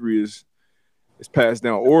our history is passed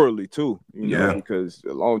down orally too, because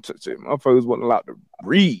a long time motherfuckers wasn't allowed to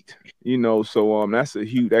read, so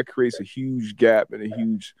that creates a huge gap and a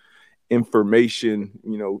huge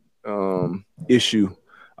information, issue.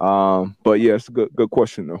 But yeah, it's a good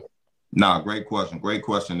question though. Nah, great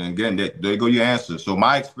question. And again, there go your answer. So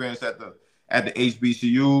my experience at the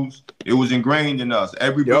HBCUs, it was ingrained in us.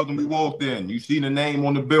 Every building we walked in, you see the name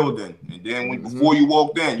on the building. And then before you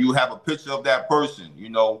walked in, you have a picture of that person,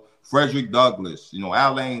 Frederick Douglass,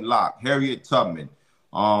 Alain Locke, Harriet Tubman,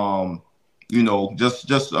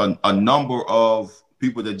 just a number of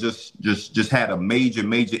people that just had a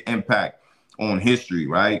major impact on history,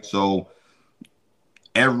 right? So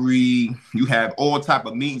you have all type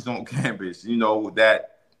of meetings on campus,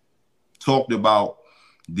 that talked about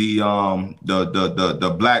the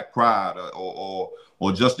Black pride or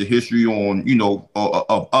just the history on,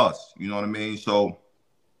 of us, you know what I mean? So,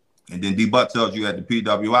 and then D-Butt tells you at the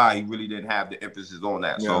PWI, he really didn't have the emphasis on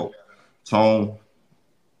that. Yeah. So, Tone,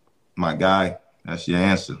 my guy, that's your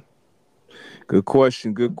answer. Good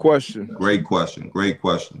question. Great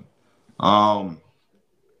question.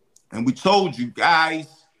 And we told you guys,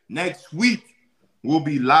 next week we'll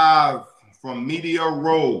be live from Media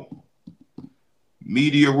Row.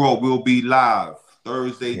 Media Row will be live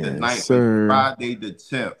Thursday the 9th and Friday the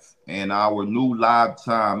 10th. And our new live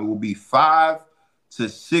time, it will be 5 to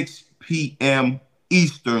 6 p.m.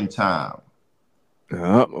 Eastern time.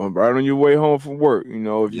 Right on your way home from work. You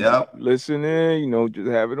know, if you Yep. listen in, you know, just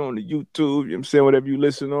have it on the YouTube. You know what I'm saying? Whatever you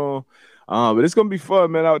listen on. But it's going to be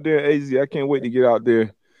fun, man, out there in AZ. I can't wait to get out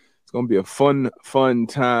there. It's going to be a fun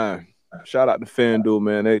time. Shout out to FanDuel,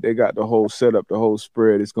 man. They got the whole setup, the whole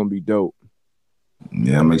spread. It's going to be dope.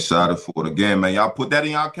 Yeah, I'm excited for it again, man. Y'all put that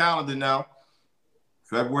in your calendar now.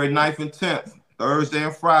 February 9th and 10th, Thursday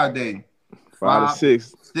and Friday. 5 to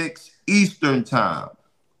 6 Eastern time.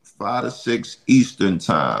 5 to 6 Eastern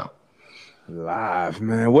time. Live,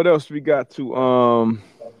 man. What else we got to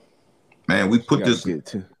man, we put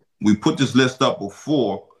this list up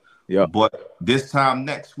before. Yeah. But this time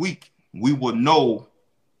next week, we will know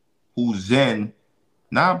who's in.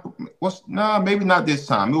 Maybe not this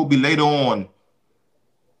time. It will be later on.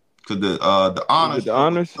 Cause the honors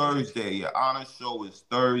show is Thursday. Yeah, honors show is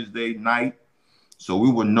Thursday night. So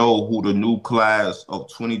we will know who the new class of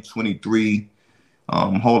 2023,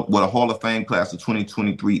 what a Hall of Fame class of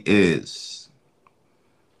 2023 is.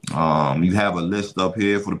 You have a list up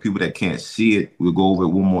here for the people that can't see it. We'll go over it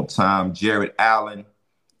one more time. Jared Allen,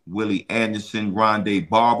 Willie Anderson, Rondé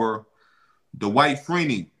Barber, Dwight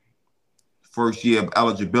Freeney, first year of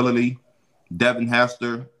eligibility, Devin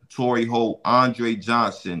Hester, Torrey Holt, Andre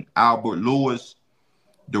Johnson, Albert Lewis,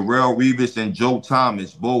 Darrell Revis, and Joe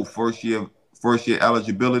Thomas, both first year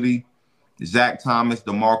eligibility. Zach Thomas,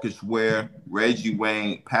 DeMarcus Ware, Reggie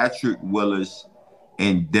Wayne, Patrick Willis,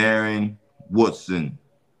 and Darren Woodson.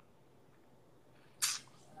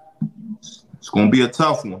 It's going to be a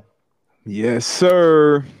tough one. Yes,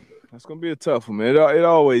 sir. That's gonna be a tough one, man. It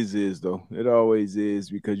always is, though. It always is,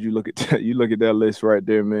 because you look at that list right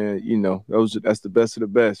there, man. You know, that's the best of the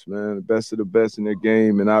best, man. The best of the best in their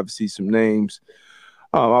game, and obviously some names.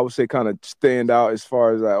 I would say kind of stand out as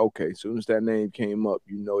far as like, okay, as soon as that name came up,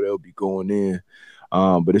 you know they'll be going in.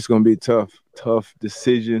 But it's gonna be a tough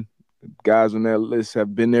decision. Guys on that list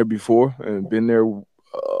have been there before and been there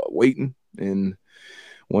waiting, and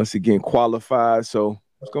once again qualified. So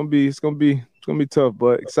it's gonna be tough,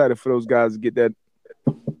 but excited for those guys to get that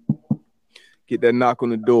knock on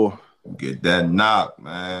the door. Get that knock,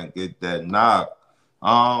 man. Get that knock.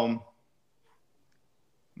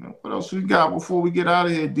 What else we got before we get out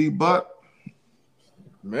of here, D-Butt?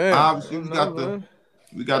 Man, obviously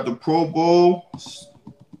we got the Pro Bowl,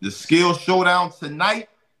 the Skill Showdown tonight.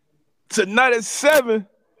 Tonight at 7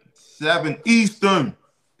 Eastern.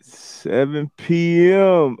 7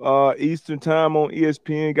 p.m. Eastern time on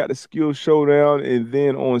ESPN. Got the Skill Showdown. And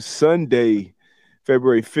then on Sunday,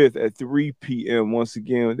 February 5th at 3 p.m. Once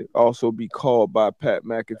again, also be called by Pat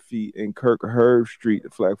McAfee and Kirk Herbstreit, the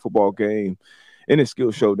flag football game. And the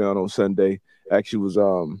Skill Showdown on Sunday actually was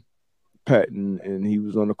Pat and he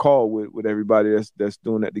was on the call with everybody that's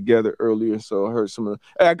doing that together earlier. So I heard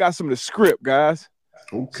I got some of the script, guys.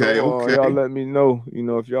 Okay. Y'all let me know,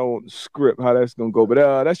 if y'all want the script, how that's gonna go.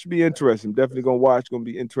 But that should be interesting. Definitely gonna watch. Gonna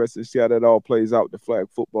be interesting to see how that all plays out. The flag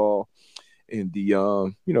football and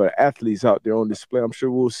the the athletes out there on display. I'm sure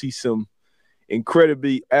we'll see some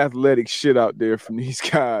incredibly athletic shit out there from these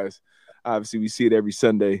guys. Obviously, we see it every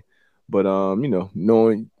Sunday. But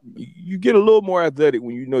knowing you get a little more athletic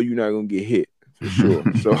when you know you're not gonna get hit for sure.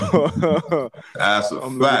 So that's a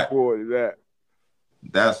I'm fact. Looking forward to that.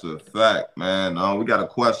 That's a fact, man. We got a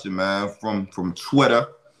question, man, from Twitter,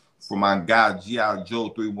 from my guy G.I. Joe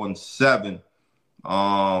 317,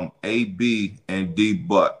 AB and D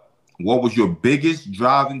Butt. What was your biggest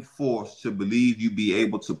driving force to believe you'd be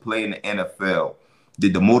able to play in the NFL?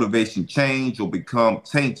 Did the motivation change or become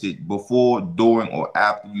tainted before, during, or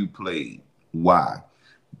after you played? Why?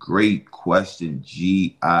 Great question,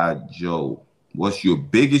 G.I. Joe. What's your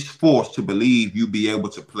biggest force to believe you'd be able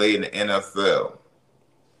to play in the NFL?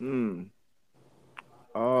 You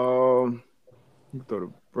throw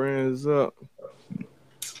the brands up.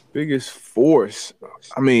 Biggest force.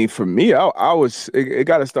 I mean, for me, it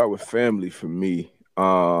got to start with family for me.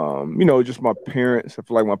 Just my parents. I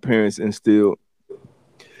feel like my parents instilled,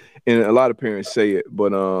 and a lot of parents say it,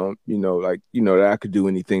 but that I could do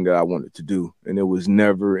anything that I wanted to do, and there was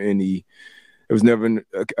never a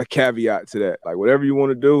caveat to that. Like, whatever you want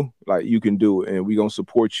to do, like, you can do it, and we gonna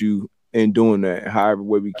support you in doing that however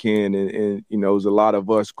way we can. And it was a lot of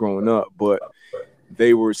us growing up, but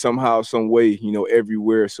they were somehow, some way,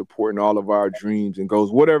 everywhere supporting all of our dreams and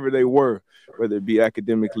goals, whatever they were, whether it be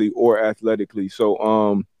academically or athletically.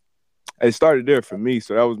 So it started there for me.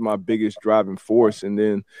 So that was my biggest driving force. And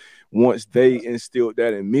then once they instilled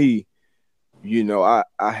that in me, you know,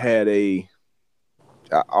 I had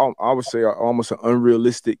I would say almost an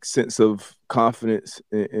unrealistic sense of confidence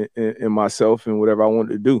in myself and whatever I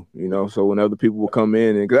wanted to do, you know. So when other people will come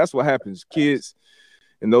in, and 'cause that's what happens, kids,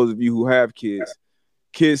 and those of you who have kids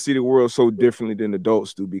see the world so differently than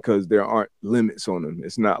adults do because there aren't limits on them.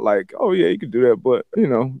 It's not like, oh yeah, you can do that, but you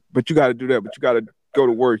know, but you got to do that, but you got to go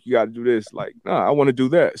to work, you got to do this. Like, nah, I want to do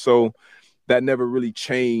that. So that never really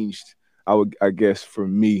changed, I guess, for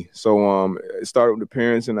me. So it started with the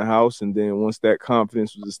parents in the house, and then once that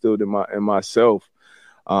confidence was instilled in myself,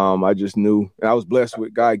 I just knew, and I was blessed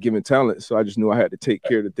with God-given talent, so I just knew I had to take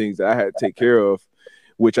care of the things that I had to take care of,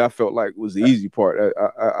 which I felt like was the easy part.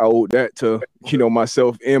 I owed that to, you know,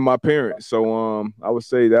 myself and my parents. So I would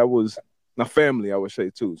say that was my family, I would say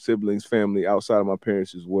too, siblings, family outside of my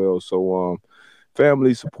parents as well. So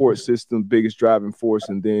family, support system, biggest driving force,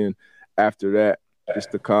 and then after that,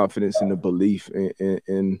 just the confidence and the belief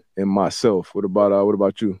in myself. What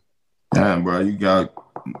about you? Damn, bro, you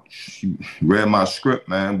read my script,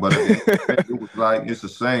 man. But it was like, it's the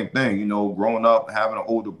same thing, you know, growing up, having an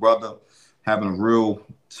older brother, having a real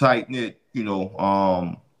tight-knit, you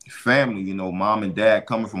know, family, you know, mom and dad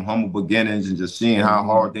coming from humble beginnings and just seeing how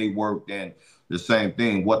hard they worked, and the same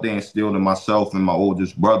thing, what they instilled in myself and my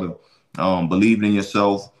oldest brother, believing in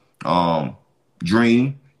yourself,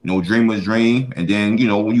 dream, you know, dreamers dream. And then, you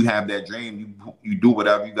know, when you have that dream, you do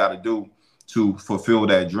whatever you got to do to fulfill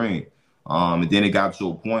that dream. And then it got to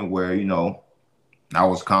a point where, you know, I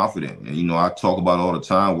was confident. And, you know, I talk about it all the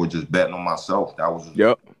time. We're just betting on myself.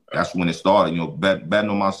 That's when it started, you know, betting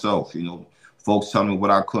on myself, you know, folks telling me what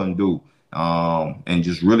I couldn't do. And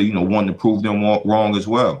just really, you know, wanting to prove them wrong as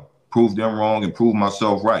well. Prove them wrong and prove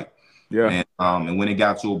myself right. Yeah. And when it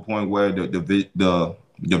got to a point where the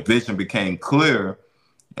vision became clear,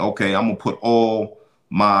 okay, I'm gonna put all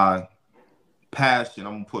my passion,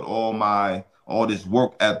 I'm gonna put all this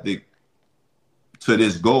work ethic to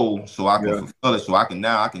this goal so I can fulfill it, so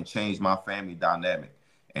I can change my family dynamic.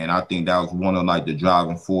 And I think that was one of like the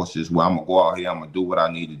driving forces where I'm gonna go out here, I'm gonna do what I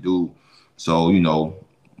need to do. So, you know,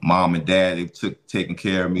 mom and dad, they've taken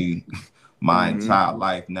care of me my entire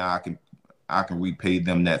life. Now I can repay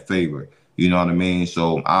them that favor. You know what I mean?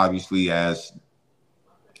 So obviously as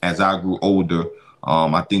I grew older,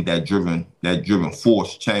 I think that driven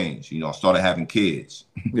force changed. You know, I started having kids.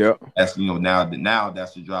 Yeah. That's, you know, now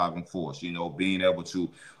that's the driving force, you know, being able to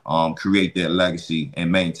create that legacy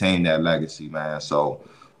and maintain that legacy, man. So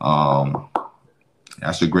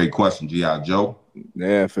that's a great question, G.I. Joe.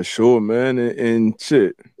 Yeah, for sure, man. And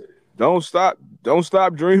shit, don't stop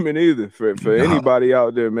dreaming either for anybody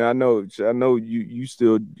out there, man. I know you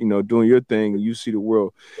still, you know, doing your thing, and you see the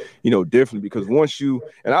world, you know, differently, because once you,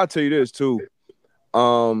 and I'll tell you this too,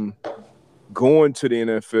 going to the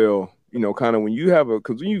NFL, you know, kind of when you have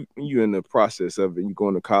because when you're in the process of it, you're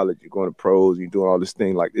going to college, you're going to pros, you're doing all this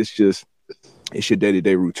thing, like it's your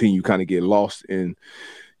day-to-day routine. You kind of get lost in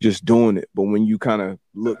just doing it. But when you kind of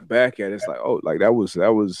look back at it, it's like, oh, like that was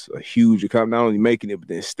a huge account, not only making it, but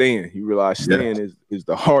then staying. You realize staying is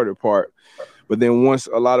the harder part. But then once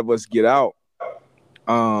a lot of us get out,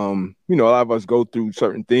 you know, a lot of us go through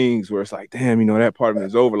certain things where it's like, damn, you know, that part of me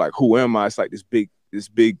is over. Like, who am I? It's like this big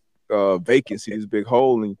vacancy, this big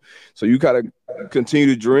hole. And so you gotta continue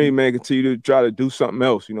to dream, man, continue to try to do something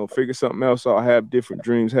else, you know, figure something else out, have different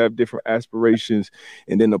dreams, have different aspirations,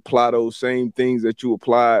 and then apply those same things that you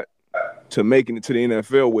applied to making it to the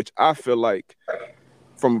NFL, which I feel like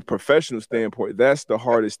from a professional standpoint, that's the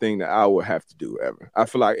hardest thing that I would have to do ever. I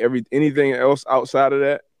feel like anything else outside of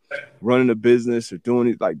that, running a business or doing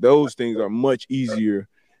it, like those things are much easier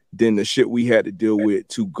than the shit we had to deal with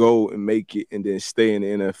to go and make it and then stay in the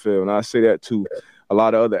NFL. And I say that to a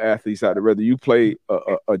lot of other athletes out there, whether you play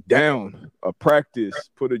a practice,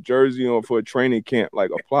 put a jersey on for a training camp,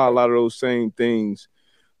 like apply a lot of those same things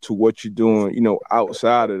to what you're doing, you know,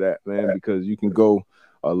 outside of that, man, because you can go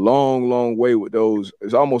a long, long way with those.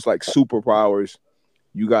 It's almost like superpowers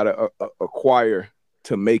you got to acquire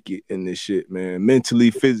to make it in this shit, man,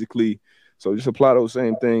 mentally, physically. So just apply those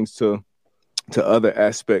same things to other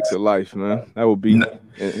aspects of life, man. That would be,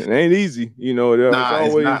 it ain't easy, you know. There's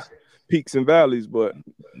always peaks and valleys, but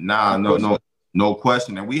no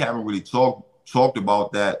question. And we haven't really talked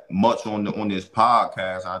about that much on this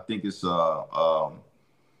podcast. I think it's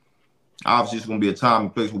obviously it's gonna be a time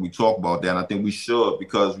and place where we talk about that. And I think we should,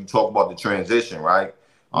 because we talk about the transition, right?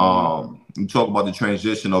 You talk about the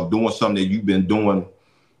transition of doing something that you've been doing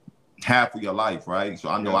half of your life, right? So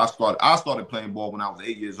I know I started playing ball when I was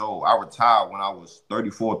 8 years old. I retired when I was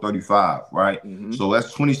 34, 35, right? Mm-hmm. So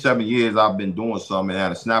that's 27 years I've been doing something, and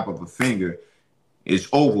at a snap of a finger, it's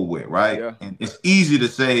over with, right? Yeah. And it's easy to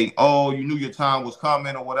say, oh, you knew your time was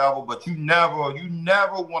coming or whatever, but you never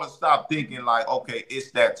want to stop thinking like, okay,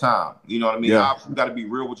 it's that time. You know what I mean? Yeah. You got to be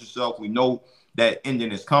real with yourself. We know that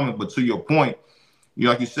ending is coming, but to your point, you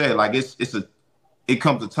know, like you said, like it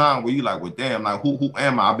comes a time where you like, well, damn, like who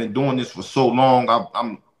am I? I've been doing this for so long.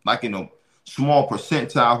 I'm like in a small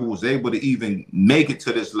percentile who was able to even make it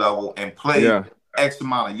to this level and play X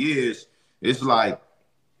amount of years. It's like,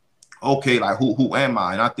 okay, like who am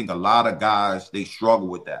I? And I think a lot of guys, they struggle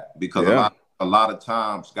with that because a lot of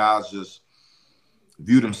times guys just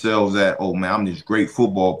view themselves as, oh man, I'm this great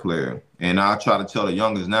football player. And I try to tell the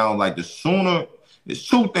youngest now, like there's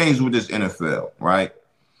two things with this NFL, right?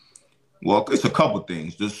 Well, it's a couple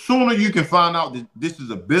things. The sooner you can find out that this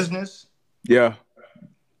is a business, you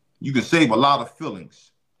can save a lot of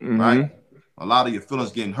feelings, right? A lot of your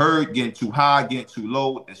feelings getting hurt, getting too high, getting too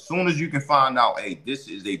low. As soon as you can find out, hey, this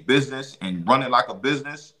is a business and run it like a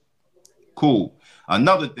business, cool.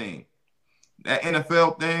 Another thing, that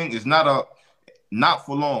NFL thing is not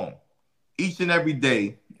for long. Each and every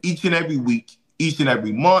day, each and every week, each and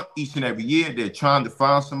every month, each and every year, they're trying to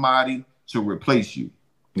find somebody to replace you.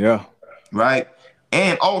 Yeah. Right?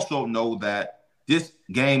 And also know that this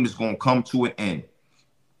game is going to come to an end.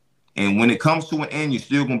 And when it comes to an end, you're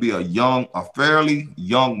still going to be a fairly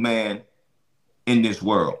young man in this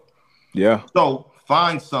world. Yeah. So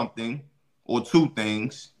find something or two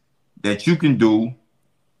things that you can do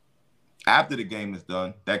after the game is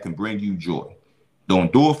done that can bring you joy.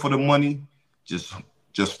 Don't do it for the money.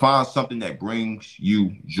 Just find something that brings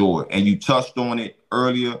you joy. And you touched on it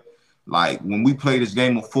earlier. Like when we play this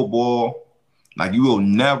game of football, like you will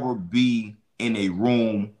never be in a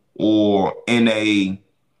room or in a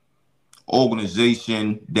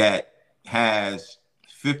organization that has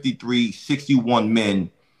 61 men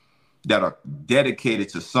that are dedicated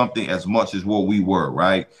to something as much as what we were,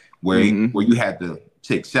 right? Where you had to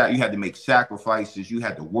make sacrifices, you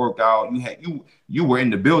had to work out, you were in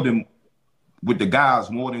the building with the guys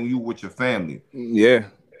more than you were with your family. Yeah.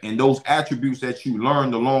 And those attributes that you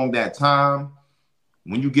learned along that time,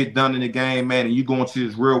 when you get done in the game, man, and you go into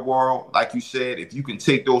this real world, like you said, if you can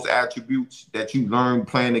take those attributes that you learned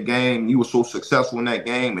playing the game, you were so successful in that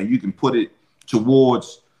game, and you can put it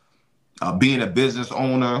towards being a business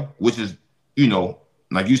owner, which is, you know,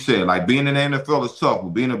 like you said, like being in the NFL is tough, but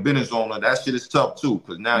being a business owner, that shit is tough too.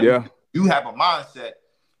 Because now you have a mindset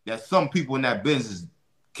that some people in that business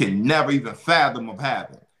can never even fathom of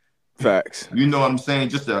having. Facts. You know what I'm saying?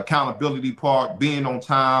 Just the accountability part, being on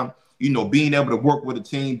time, you know, being able to work with a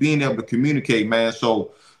team, being able to communicate, man.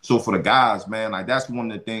 So for the guys, man, like that's one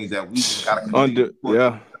of the things that we just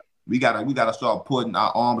gotta we gotta start putting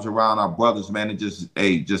our arms around our brothers, man, and just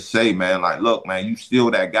say, man, like, look, man, you still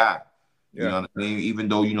that guy. You know what I mean? Even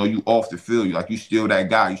though, you know, you off the field, you still that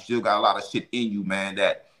guy. You still got a lot of shit in you, man,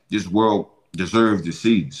 that this world deserves to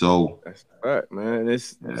see. So that's right, man.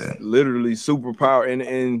 It's literally superpower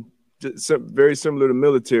and just very similar to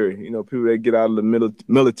military. You know, people that get out of the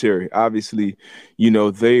military, obviously, you know,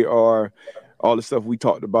 they are all the stuff we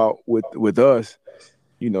talked about with us.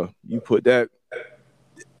 You know, you put that,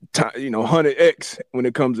 100x when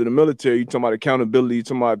it comes to the military. You talking about accountability, you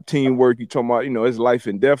talking about teamwork, you talking about, you know, it's life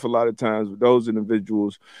and death a lot of times with those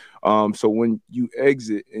individuals. So when you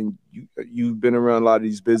exit and you've been around a lot of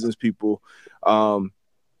these business people,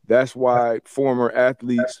 that's why former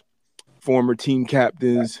athletes, former team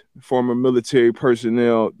captains, former military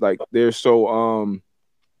personnel, like they're so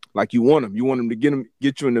like you want them to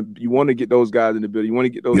get you in the, you want to get those guys in the building, you want to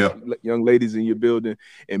get those young ladies in your building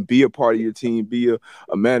and be a part of your team, be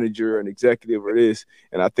a manager, an executive or this.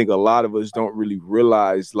 And I think a lot of us don't really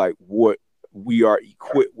realize like what we are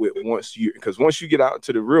equipped with once you get out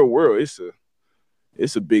into the real world,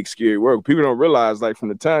 it's a big scary world. People don't realize like from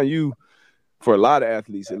the time for a lot of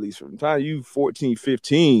athletes, at least from the time you 14,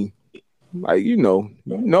 15, like, you know,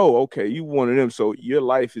 okay, you one of them. So your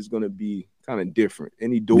life is going to be kind of different.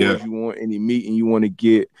 Any doors you want, any meeting you want to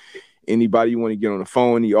get, anybody you want to get on the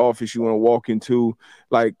phone, any office you want to walk into,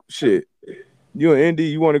 like shit. You and Indy,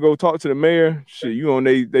 you want to go talk to the mayor? Shit, you on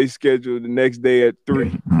they schedule the next day at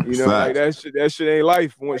 3. You know, like that shit ain't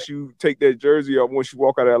life once you take that jersey off, once you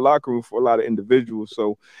walk out of that locker room for a lot of individuals.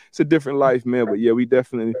 So it's a different life, man. But yeah, we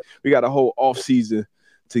got a whole off season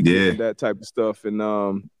to get into that type of stuff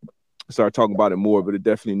and start talking about it more, but it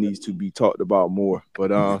definitely needs to be talked about more.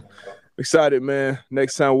 But excited, man.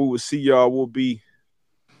 Next time we will see y'all, we'll be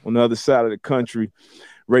on the other side of the country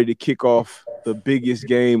ready to kick off the biggest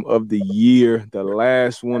game of the year, the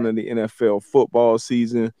last one of the NFL football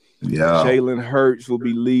season. Yeah. Jalen Hurts will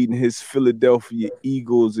be leading his Philadelphia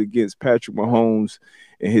Eagles against Patrick Mahomes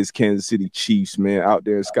and his Kansas City Chiefs, man, out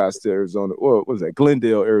there in Scottsdale, Arizona. What was that?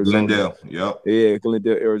 Glendale, Arizona. Glendale, yep. Yeah,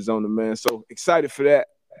 Glendale, Arizona, man. So excited for that.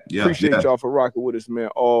 Yeah, Appreciate y'all for rocking with us, man,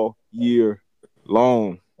 all year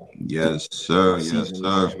long. Yes, sir. Yes,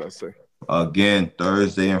 sir. Should I say? Again,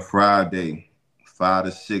 Thursday and Friday, 5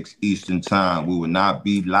 to 6 Eastern time. We will not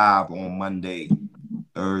be live on Monday,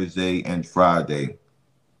 Thursday, and Friday.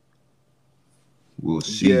 We'll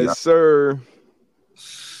see y'all. Yes, sir.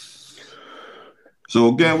 So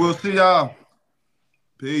again, we'll see y'all.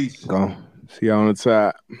 Peace. Go. See y'all on the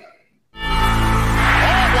top.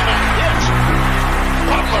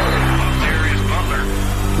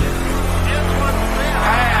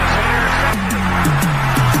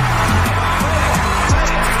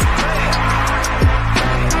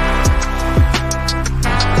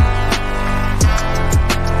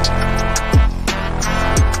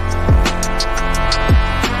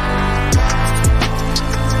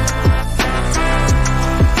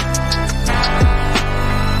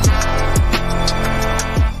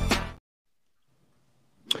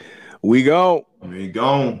 We go. We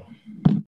gone.